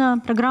 конечно,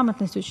 про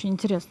грамотность очень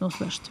интересно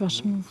услышать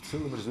ваше мнение. В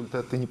целом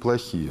результаты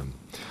неплохие.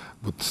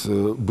 Вот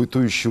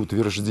бытующее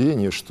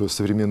утверждение, что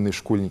современные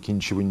школьники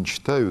ничего не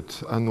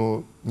читают,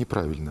 оно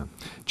неправильно.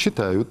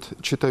 Читают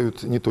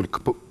не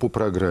только по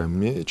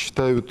программе,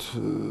 читают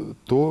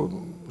то,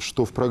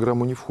 что в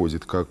программу не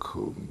входит, как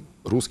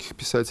русских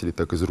писателей,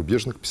 так и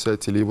зарубежных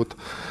писателей. И вот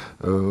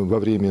во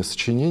время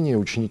сочинения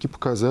ученики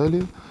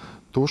показали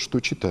то, что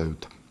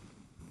читают.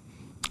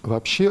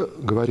 Вообще,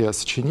 говоря о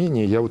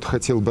сочинении, я вот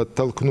хотел бы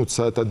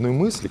оттолкнуться от одной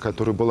мысли,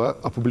 которая была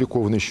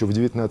опубликована еще в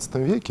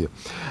XIX веке.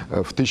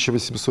 В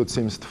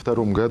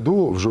 1872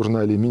 году в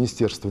журнале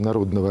Министерства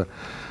народного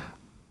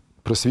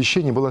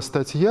просвещения была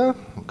статья,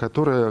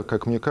 которая,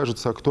 как мне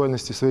кажется,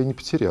 актуальности своей не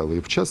потеряла.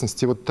 И в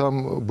частности, вот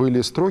там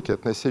были строки,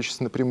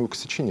 относящиеся напрямую к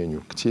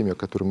сочинению, к теме, о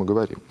которой мы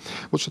говорим.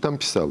 Вот что там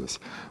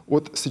писалось.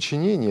 От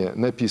сочинения,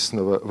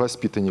 написанного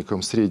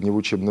воспитанником среднего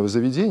учебного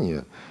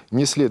заведения,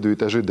 не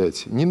следует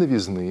ожидать ни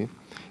новизны,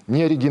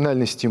 ни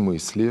оригинальности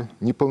мысли,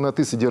 ни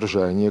полноты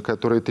содержания,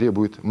 которое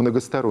требует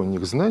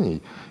многосторонних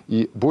знаний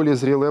и более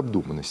зрелой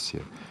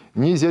обдуманности,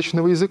 ни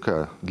изящного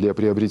языка, для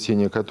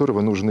приобретения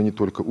которого нужно не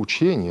только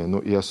учение, но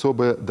и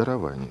особое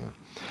дарование.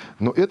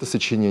 Но это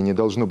сочинение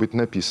должно быть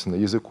написано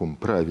языком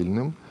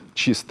правильным,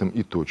 чистым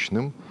и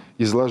точным,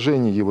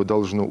 изложение его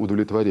должно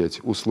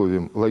удовлетворять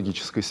условиям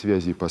логической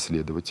связи и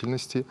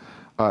последовательности,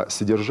 а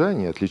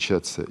содержание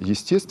отличаться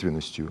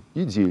естественностью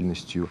и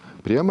дельностью,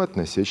 прямо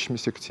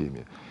относящимися к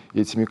теме.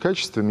 Этими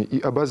качествами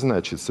и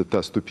обозначится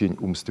та ступень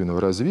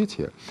умственного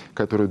развития,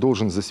 которую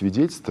должен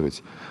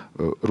засвидетельствовать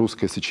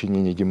русское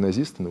сочинение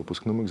гимназиста на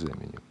выпускном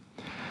экзамене.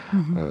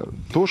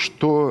 То,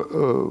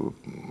 что...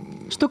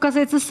 Что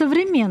касается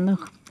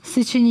современных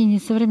сочинений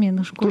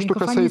современных школьников, то,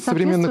 что касается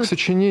современных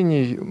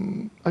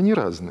сочинений, они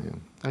разные.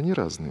 Они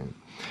разные.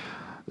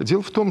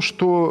 Дело в том,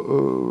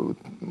 что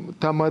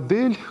та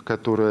модель,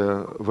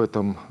 которая в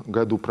этом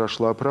году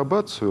прошла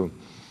апробацию,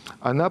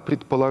 она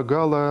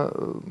предполагала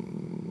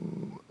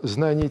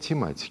знание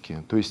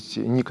тематики, то есть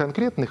не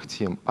конкретных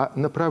тем, а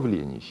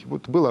направлений.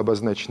 Вот было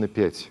обозначено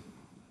 5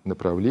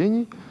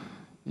 направлений.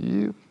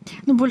 И...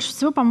 Ну, больше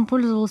всего, по-моему,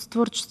 пользовалось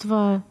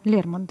творчество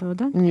Лермонтова,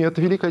 да? Нет,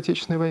 Великая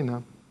Отечественная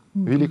война.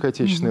 Великая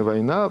Отечественная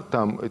война,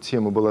 там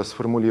тема была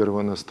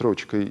сформулирована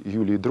строчкой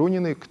Юлии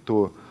Дрониной: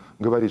 «Кто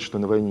говорит, что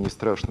на войне не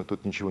страшно,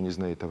 тот ничего не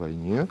знает о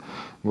войне».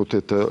 Вот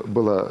это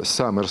была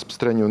самая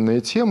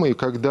распространенная тема, и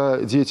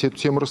когда дети эту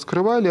тему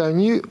раскрывали,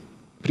 они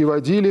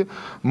приводили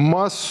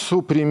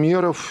массу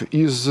примеров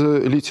из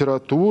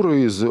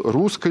литературы, из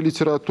русской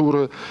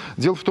литературы.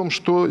 Дело в том,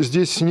 что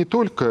здесь не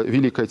только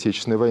Великая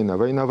Отечественная война,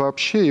 война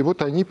вообще. И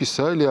вот они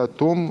писали о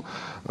том,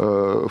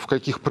 в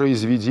каких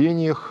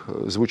произведениях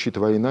звучит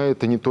война.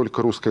 Это не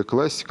только русская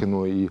классика,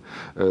 но и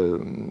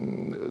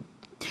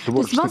то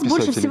есть вас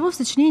больше всего в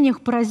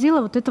сочинениях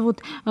поразила вот эта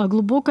вот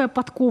глубокая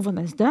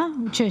подкованность, да,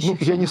 учащихся?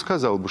 Ну, я не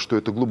сказал бы, что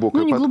это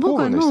глубокая подкованность. Ну, не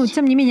глубокая, но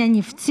тем не менее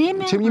они в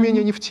теме. Тем не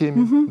менее они в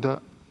теме, да.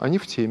 Они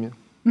в теме.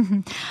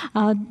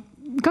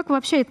 Как вы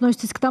вообще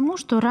относитесь к тому,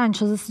 что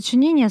раньше за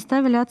сочинение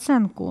ставили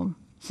оценку?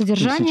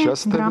 Содержание,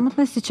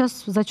 грамотность,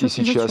 сейчас зачет. И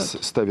сейчас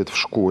ставят в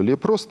школе.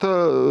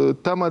 Просто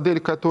та модель,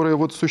 которая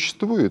вот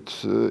существует,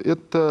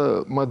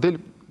 это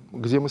модель,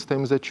 где мы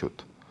ставим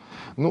зачет.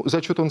 Ну,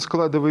 зачет, он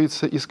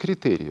складывается из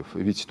критериев.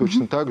 Ведь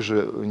точно так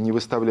же не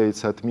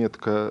выставляется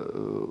отметка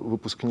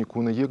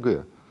выпускнику на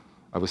ЕГЭ.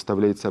 а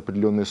выставляется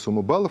определенная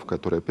сумма баллов,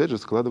 которая, опять же,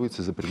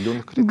 складывается из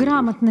определенных критериев.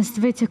 Грамотность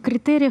в этих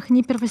критериях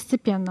не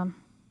первостепенна.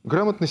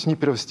 Грамотность не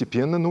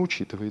первостепенна, но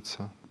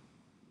учитывается.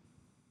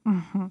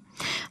 Угу.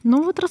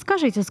 Ну вот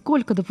расскажите,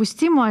 сколько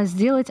допустимо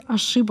сделать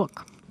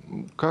ошибок?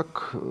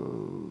 Как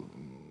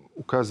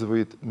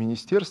указывает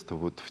министерство,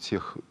 вот в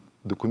тех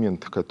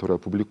документах, которые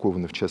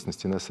опубликованы, в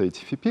частности, на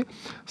сайте ФИПИ,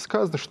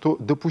 сказано, что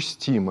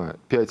допустимо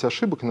 5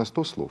 ошибок на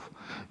 100 слов.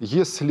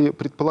 Если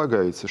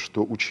предполагается,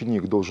 что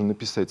ученик должен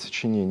написать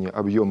сочинение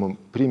объемом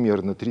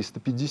примерно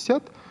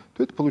 350,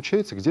 то это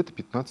получается где-то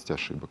 15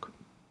 ошибок.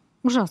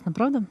 Ужасно,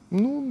 правда?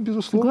 Ну,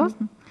 безусловно.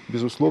 Согласна?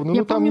 Безусловно.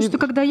 Я помню, что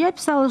когда я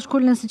писала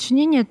школьное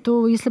сочинение,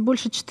 то если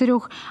больше 4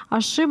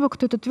 ошибок,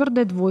 то это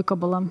твердая 2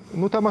 была.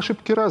 Ну, там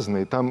ошибки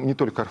разные. Там не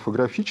только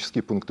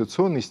орфографические,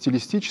 пунктуационные,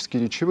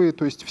 стилистические, речевые,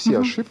 то есть все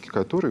ошибки,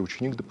 которые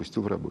ученик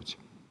допустил в работе.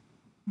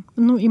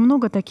 Ну, и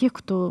много таких,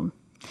 кто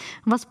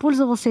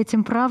воспользовался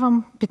этим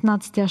правом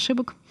 15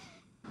 ошибок.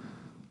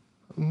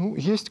 Ну,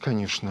 есть,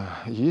 конечно.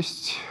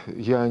 Есть.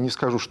 Я не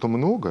скажу, что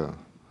много,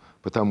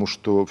 потому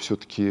что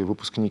все-таки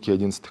выпускники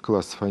 11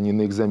 классов, они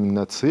на экзамен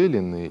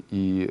нацелены,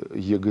 и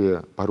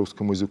ЕГЭ по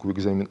русскому языку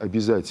экзамен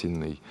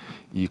обязательный,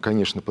 и,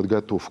 конечно,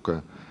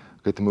 подготовка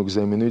к этому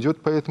экзамену идет,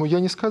 поэтому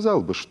я не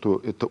сказал бы,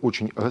 что это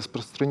очень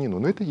распространено,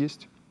 но это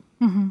есть.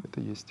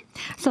 Это есть.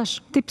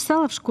 Саш, ты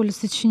писала в школе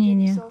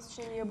сочинение? Я писала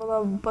сочинение, я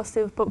была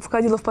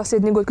входила в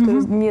последний год,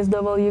 который не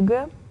сдавал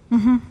ЕГЭ,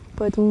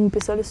 поэтому мы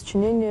писали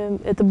сочинение.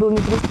 Это было не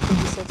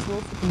 350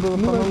 слов, это было,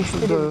 по-моему,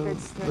 4 или 5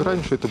 страниц.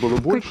 Раньше это было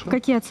больше.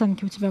 Какие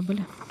оценки у тебя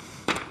были?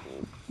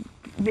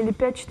 Или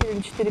 5-4,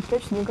 или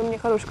 4-5. Ну, ко мне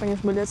хорошие,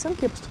 конечно, были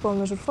оценки. Я поступала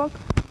на журфак.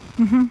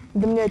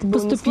 Для меня это было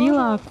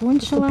Поступила,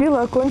 окончила.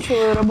 Поступила,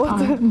 окончила,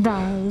 работаю. Да,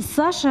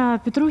 Саша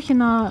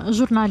Петрухина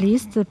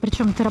журналист,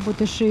 причем ты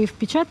работаешь и в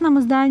печатном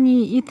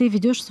издании, и ты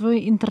ведешь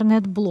свой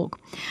интернет-блог.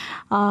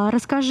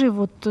 Расскажи,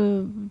 вот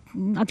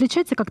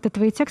отличаются как-то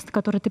твои тексты,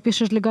 которые ты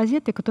пишешь для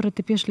газеты, и которые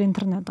ты пишешь для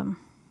интернета?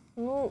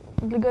 Ну,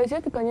 для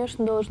газеты,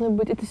 конечно, должны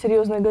быть... Это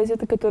серьезная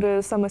газета,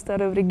 которая самая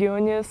старая в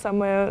регионе,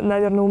 самая,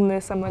 наверное,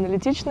 умная, самая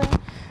аналитичная.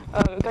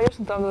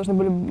 Конечно, там должны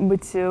были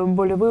быть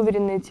более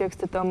выверенные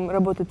тексты, там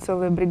работает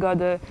целая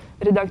бригада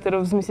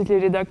редакторов, заместителей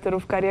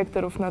редакторов,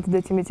 корректоров над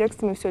этими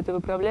текстами, все это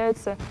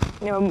выправляется.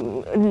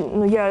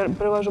 Но я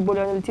провожу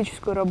более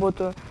аналитическую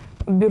работу,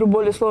 беру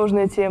более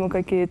сложные темы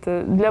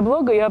какие-то. Для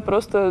блога я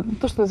просто,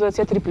 то, что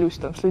называется, я треплюсь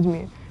там с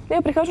людьми.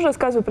 Я прихожу,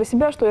 рассказываю про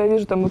себя, что я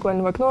вижу там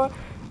буквально в окно.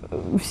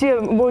 Все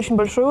очень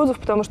большой отзыв,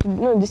 потому что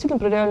действительно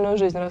про реальную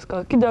жизнь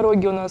рассказываю. Какие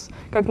дороги у нас,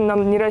 как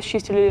нам не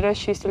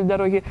расчистили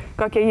дороги,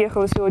 как я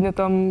ехала сегодня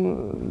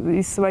там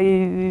из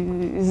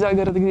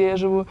загорода, где я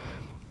живу.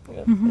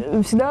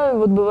 Всегда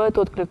вот бывает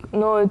отклик.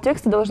 Но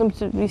тексты должны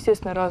быть,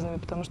 естественно, разными,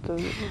 потому что...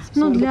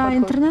 Ну, для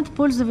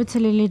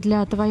интернет-пользователей или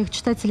для твоих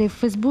читателей в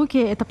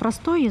Фейсбуке это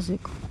простой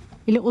язык?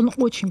 Или он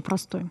очень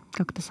простой,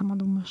 как ты сама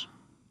думаешь?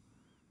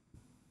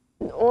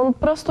 Он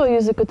простой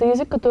язык. Это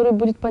язык, который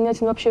будет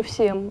понятен вообще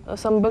всем,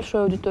 самой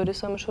большой аудитории,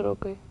 самой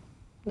широкой.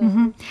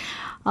 Да.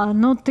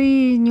 Но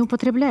ты не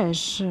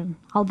употребляешь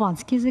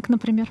албанский язык,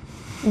 например?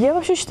 Я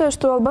вообще считаю,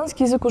 что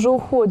албанский язык уже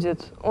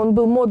уходит. Он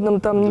был модным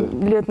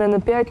там лет,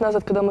 наверное, 5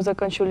 назад, когда мы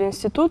заканчивали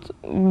институт.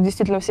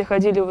 Действительно, все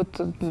ходили вот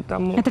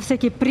там... Это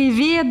всякие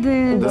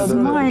приветы,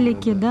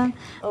 смайлики, да?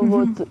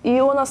 Вот.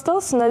 И он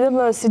остался,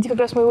 наверное, среди как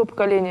раз моего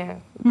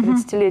поколения,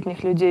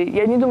 30-летних людей.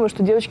 Я не думаю,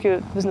 что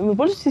девочки... Вы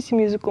пользуетесь этим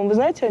языком? Вы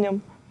знаете о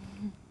нем?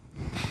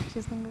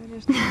 Честно говоря,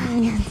 что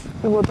нет.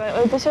 Вот.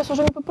 Это сейчас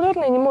уже не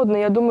популярно и не модно.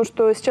 Я думаю,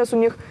 что сейчас у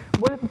них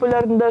более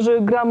популярны даже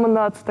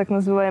граммы-нации, так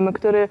называемые,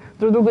 которые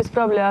друг друга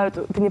исправляют.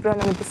 Ты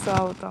неправильно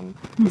написал, там,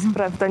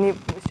 исправят. Они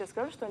сейчас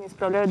скажут, что они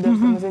исправляют, даже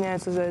там,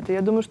 извиняются за это.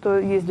 Я думаю, что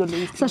есть доля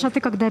истины. Саша, а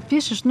ты когда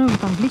пишешь, ну или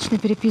там в личной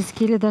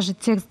переписке, или даже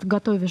текст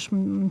готовишь,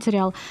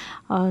 материал,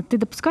 ты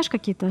допускаешь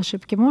какие-то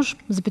ошибки? Можешь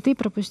запятые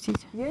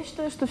пропустить? Я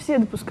считаю, что все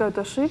допускают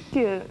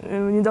ошибки.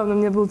 Недавно у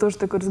меня был тоже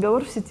такой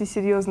разговор в сети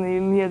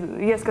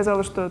серьезный. Я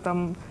сказала, что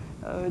там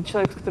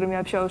человек, с которым я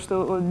общалась,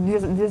 что 2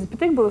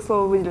 запятых было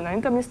слово выделено,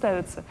 они там не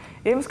ставятся.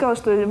 Я ему сказала,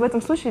 что в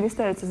этом случае не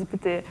ставятся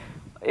запятые.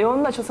 И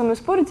он начал со мной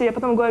спорить, и я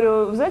потом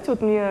говорю, вы знаете,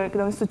 вот мне,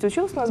 когда в институте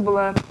училась, у нас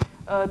была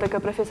такая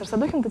профессор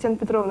Садохина Татьяна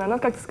Петровна, она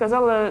как-то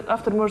сказала,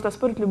 автор может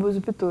оспорить любую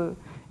запятую.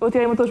 Вот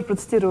я ему тоже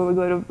процитировала и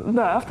говорю,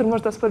 да, автор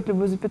может оспорить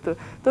любую запятую.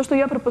 То, что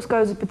я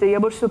пропускаю запятые,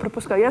 я больше всего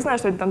пропускаю. Я знаю,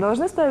 что они там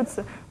должны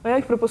ставиться, но я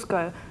их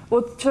пропускаю.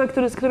 Вот человек,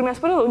 с которым я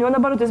спорила, у него,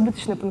 наоборот,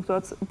 избыточная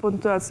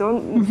пунктуация.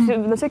 Он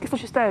на всякий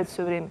случай ставит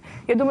все время.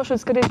 Я думаю, что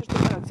это скорее что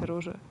характера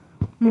уже.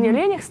 Мне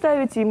лень их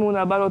ставить, ему,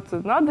 наоборот,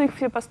 надо их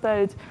все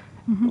поставить.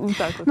 Вот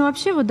так вот. Ну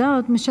вообще, вот, да,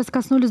 вот мы сейчас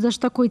коснулись даже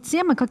такой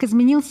темы, как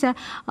изменился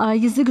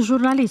язык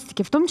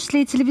журналистики, в том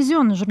числе и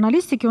телевизионной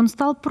журналистики, он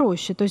стал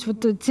проще. То есть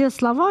вот те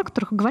слова, о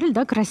которых говорили,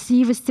 да,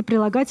 красивости,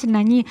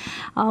 прилагательные, они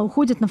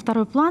уходят на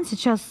второй план.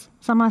 Сейчас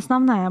самая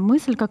основная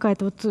мысль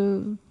какая-то,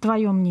 вот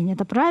твое мнение,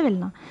 это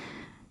правильно?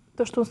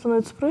 То, что он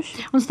становится проще?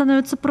 Он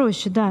становится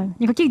проще, да.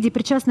 Никаких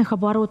депричастных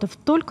оборотов,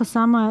 только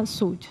самая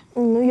суть.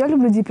 Ну, я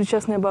люблю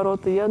депричастные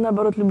обороты. Я,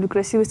 наоборот, люблю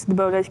красивости,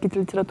 добавлять какие-то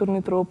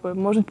литературные тропы.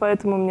 Может,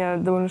 поэтому у меня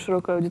довольно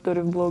широкая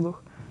аудитория в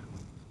блогах.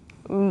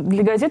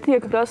 Для газеты я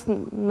как раз,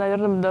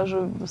 наверное,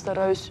 даже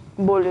стараюсь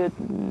более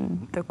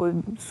такой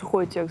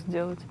сухой текст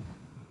делать.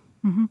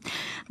 Ну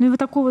и вот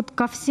такой вот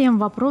ко всем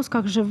вопрос,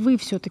 как же вы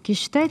все-таки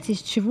считаете, из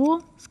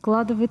чего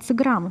складывается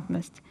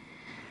грамотность?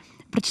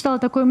 Прочитала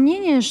такое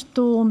мнение,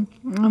 что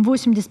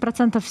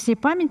 80%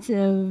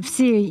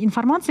 всей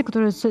информации,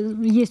 которая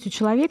есть у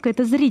человека,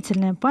 это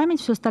зрительная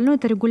память, все остальное —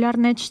 это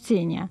регулярное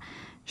чтение.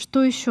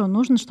 Что еще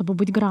нужно, чтобы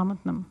быть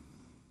грамотным?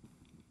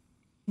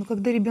 Ну,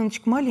 когда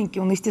ребеночек маленький,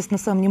 он, естественно,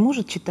 сам не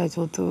может читать.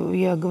 Вот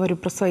я говорю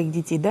про своих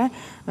детей, да,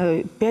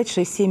 5,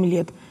 6, 7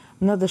 лет.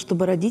 Надо,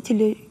 чтобы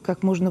родители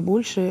как можно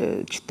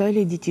больше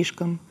читали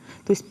детишкам.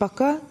 То есть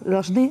пока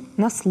должны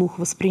на слух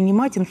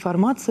воспринимать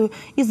информацию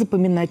и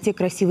запоминать те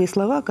красивые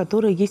слова,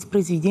 которые есть в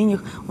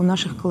произведениях у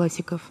наших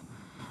классиков.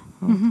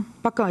 Вот.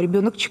 Пока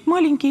ребеночек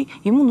маленький,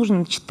 ему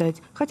нужно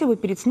читать. Хотя бы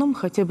перед сном,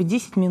 хотя бы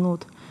 10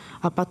 минут.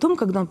 А потом,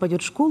 когда он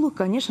пойдет в школу,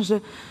 конечно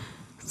же,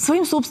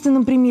 своим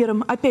собственным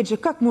примером. Опять же,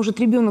 как может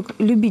ребенок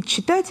любить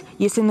читать,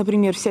 если,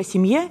 например, вся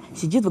семья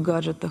сидит в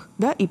гаджетах?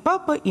 Да? И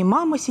папа, и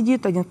мама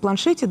сидит, один в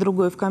планшете,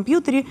 другой в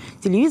компьютере,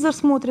 телевизор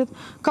смотрит.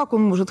 Как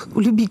он может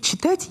любить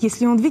читать,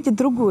 если он видит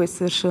другое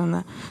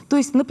совершенно? То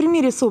есть на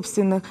примере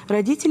собственных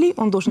родителей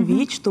он должен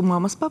видеть, что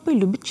мама с папой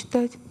любят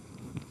читать.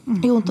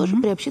 И он тоже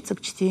приобщится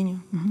к чтению.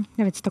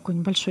 Давайте такой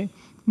небольшой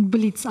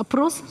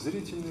блиц-опрос.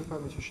 Зрительная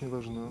память очень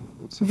важна.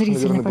 Вот,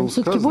 зрительная память.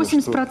 Все-таки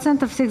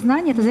 80% всех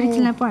знаний — это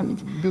зрительная память.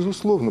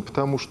 Безусловно,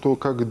 потому что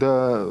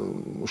когда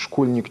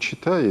школьник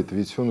читает,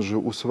 ведь он же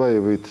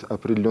усваивает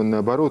определенный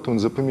оборот, он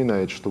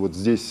запоминает, что вот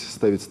здесь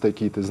ставятся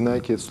такие-то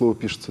знаки, это слово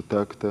пишется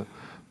так-то.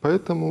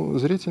 Поэтому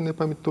зрительная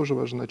память тоже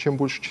важна. Чем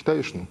больше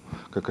читаешь, ну,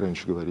 как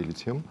раньше говорили,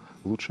 тем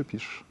лучше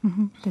пишешь.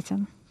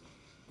 Татьяна.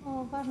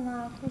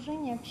 Важно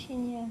окружение,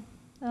 общение,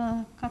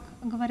 как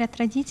говорят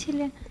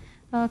родители,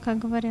 как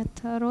говорят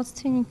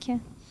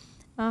родственники.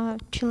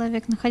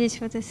 Человек, находясь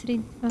в этой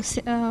среде,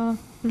 в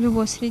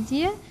любой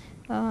среде,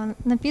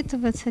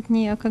 напитывается от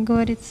нее, как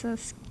говорится,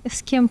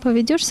 с кем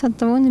поведешься, от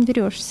того и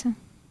наберешься.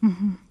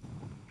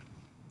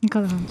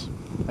 Николай Иванович.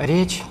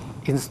 Речь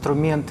 —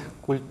 инструмент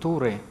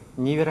культуры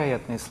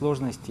невероятной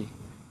сложности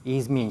и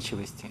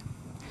изменчивости.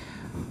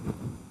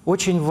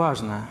 Очень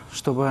важно,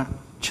 чтобы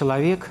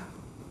человек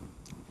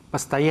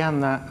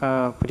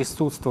постоянно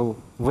присутствовал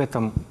в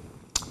этом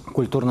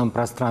культурном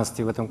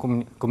пространстве, в этом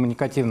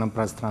коммуникативном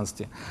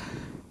пространстве.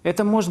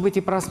 Это может быть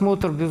и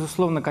просмотр,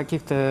 безусловно,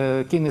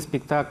 каких-то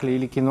киноспектаклей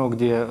или кино,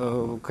 где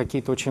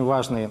какие-то очень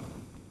важные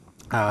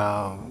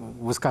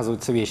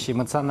высказываются вещи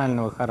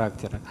эмоционального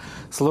характера,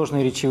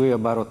 сложные речевые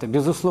обороты.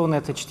 Безусловно,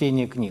 это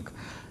чтение книг.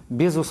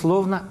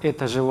 Безусловно,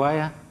 это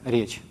живая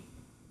речь,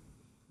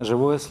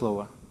 живое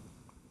слово.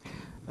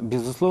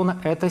 Безусловно,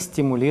 это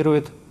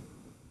стимулирует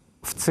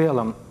в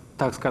целом,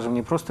 так скажем,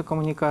 не просто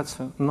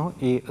коммуникацию, но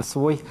и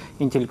свой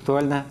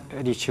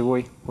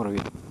интеллектуально-речевой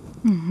уровень.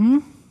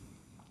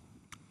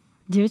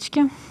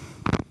 Девочки?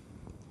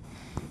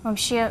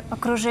 Вообще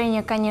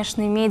окружение,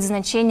 конечно, имеет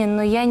значение,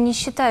 но я не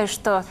считаю,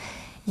 что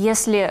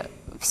если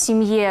в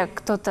семье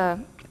кто-то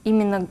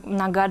именно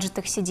на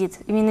гаджетах сидит,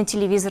 именно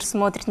телевизор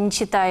смотрит, не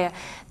читая,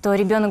 то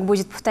ребенок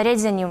будет повторять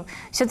за ним.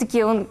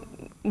 Все-таки он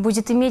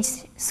будет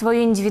иметь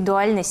свою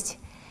индивидуальность.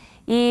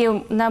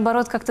 И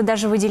наоборот, как-то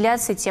даже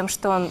выделяться тем,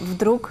 что он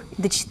вдруг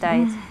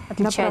дочитает,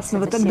 отличается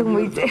от всех.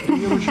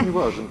 Пример очень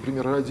важен,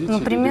 пример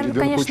родителей, пример, ребенок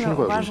конечно,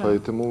 очень важен.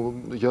 Поэтому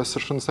я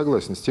совершенно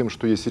согласен с тем,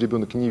 что если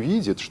ребенок не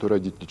видит, что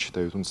родители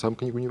читают, он сам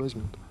книгу не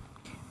возьмет.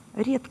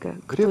 Редко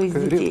кто из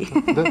детей.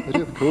 Да,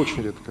 редко,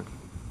 очень редко.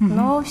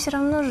 Но все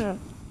равно же.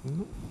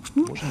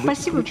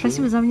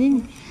 Спасибо за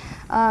мнение.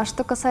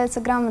 Что касается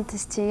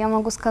грамотности, я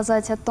могу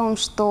сказать о том,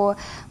 что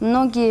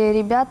многие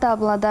ребята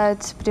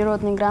обладают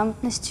природной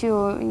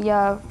грамотностью,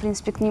 я, в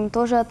принципе, к ним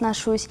тоже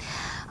отношусь.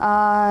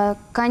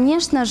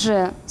 Конечно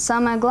же,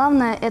 самое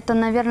главное – это,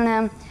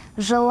 наверное,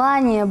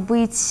 желание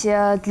быть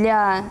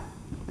для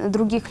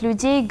других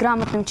людей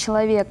грамотным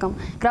человеком,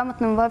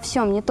 грамотным во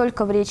всем, не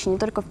только в речи, не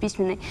только в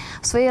письменной,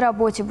 в своей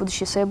работе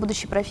будущей, в своей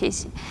будущей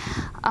профессии.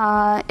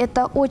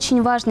 Это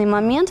очень важный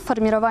момент в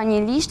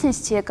формировании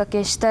личности, как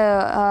я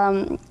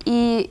считаю,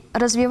 и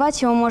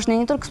развивать его можно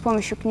не только с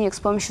помощью книг, с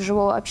помощью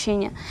живого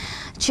общения.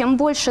 Чем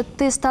больше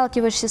ты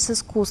сталкиваешься с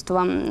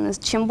искусством,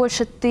 чем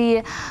больше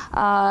ты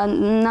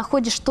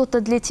находишь что-то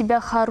для тебя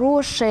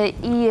хорошее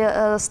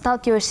и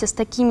сталкиваешься с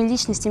такими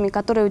личностями,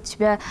 которые у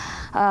тебя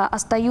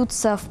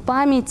остаются в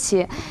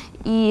памяти,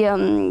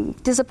 и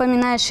ты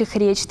запоминаешь их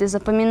речь, ты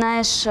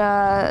запоминаешь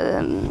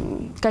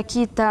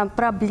какие-то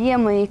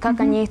проблемы и как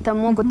они это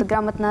могут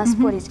грамотно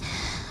оспорить.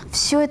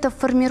 Все это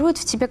формирует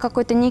в тебе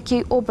какой-то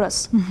некий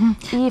образ.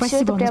 И Спасибо. все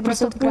это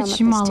преобразует в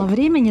грамотности. Очень мало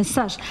времени.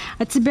 Саш,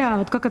 от тебя,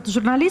 вот как от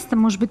журналиста,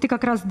 может быть, ты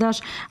как раз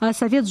дашь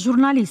совет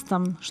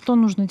журналистам. Что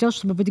нужно делать,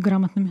 чтобы быть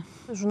грамотными?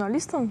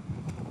 Журналистам?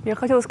 Я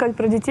хотела сказать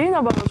про детей,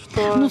 наоборот,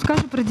 что... Ну,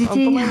 скажи про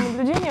детей. По моим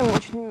наблюдениям,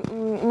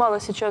 очень мало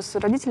сейчас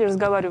родителей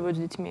разговаривают с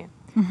детьми.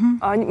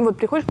 А вот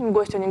приходишь к ним в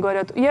гости, они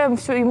говорят, я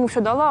ему все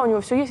дала, у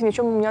него все есть, я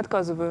ничем ему не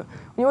отказываю.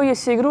 У него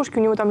есть все игрушки,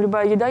 у него там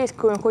любая еда есть,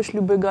 какой он хочет,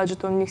 любые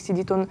гаджеты, он в них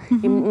сидит, он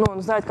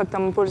знает, как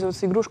там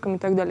пользоваться игрушками и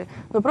так далее.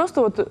 Но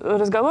просто вот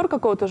разговор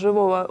какого-то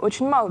живого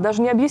очень мало,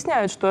 даже не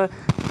объясняют, что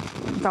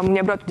там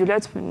мне брат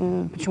удивляется,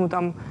 почему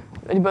там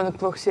ребенок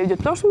плохо себя ведет,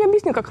 потому что мне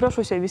объяснил, как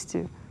хорошо себя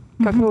вести,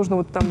 как нужно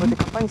вот там в этой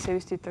компании себя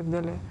вести и так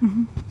далее.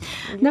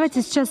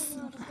 Давайте сейчас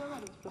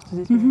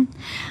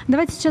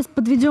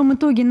подведем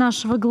итоги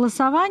нашего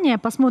голосования,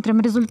 посмотрим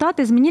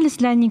результаты,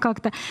 изменились ли они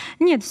как-то.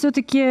 Нет,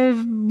 все-таки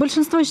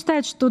большинство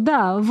считает, что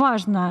да,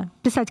 важно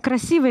писать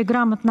красиво и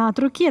грамотно от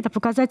руки, это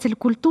показатель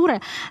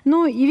культуры.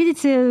 Ну и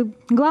видите,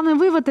 главный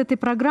вывод этой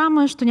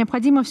программы, что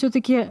необходимо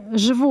все-таки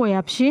живое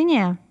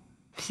общение.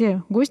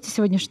 Все гости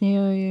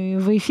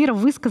сегодняшнего эфира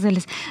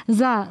высказались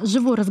за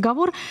живой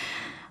разговор.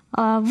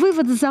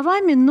 Вывод за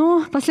вами,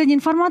 но последняя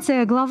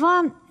информация.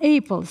 Глава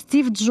Apple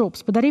Стив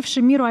Джобс,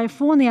 подаривший миру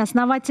iPhone, и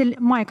основатель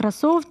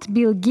Microsoft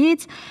Билл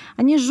Гейтс,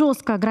 они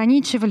жестко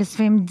ограничивали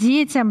своим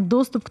детям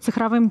доступ к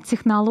цифровым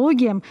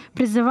технологиям,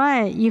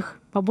 призывая их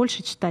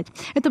побольше читать.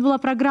 Это была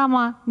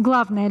программа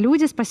 «Главное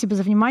люди». Спасибо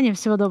за внимание.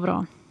 Всего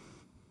доброго.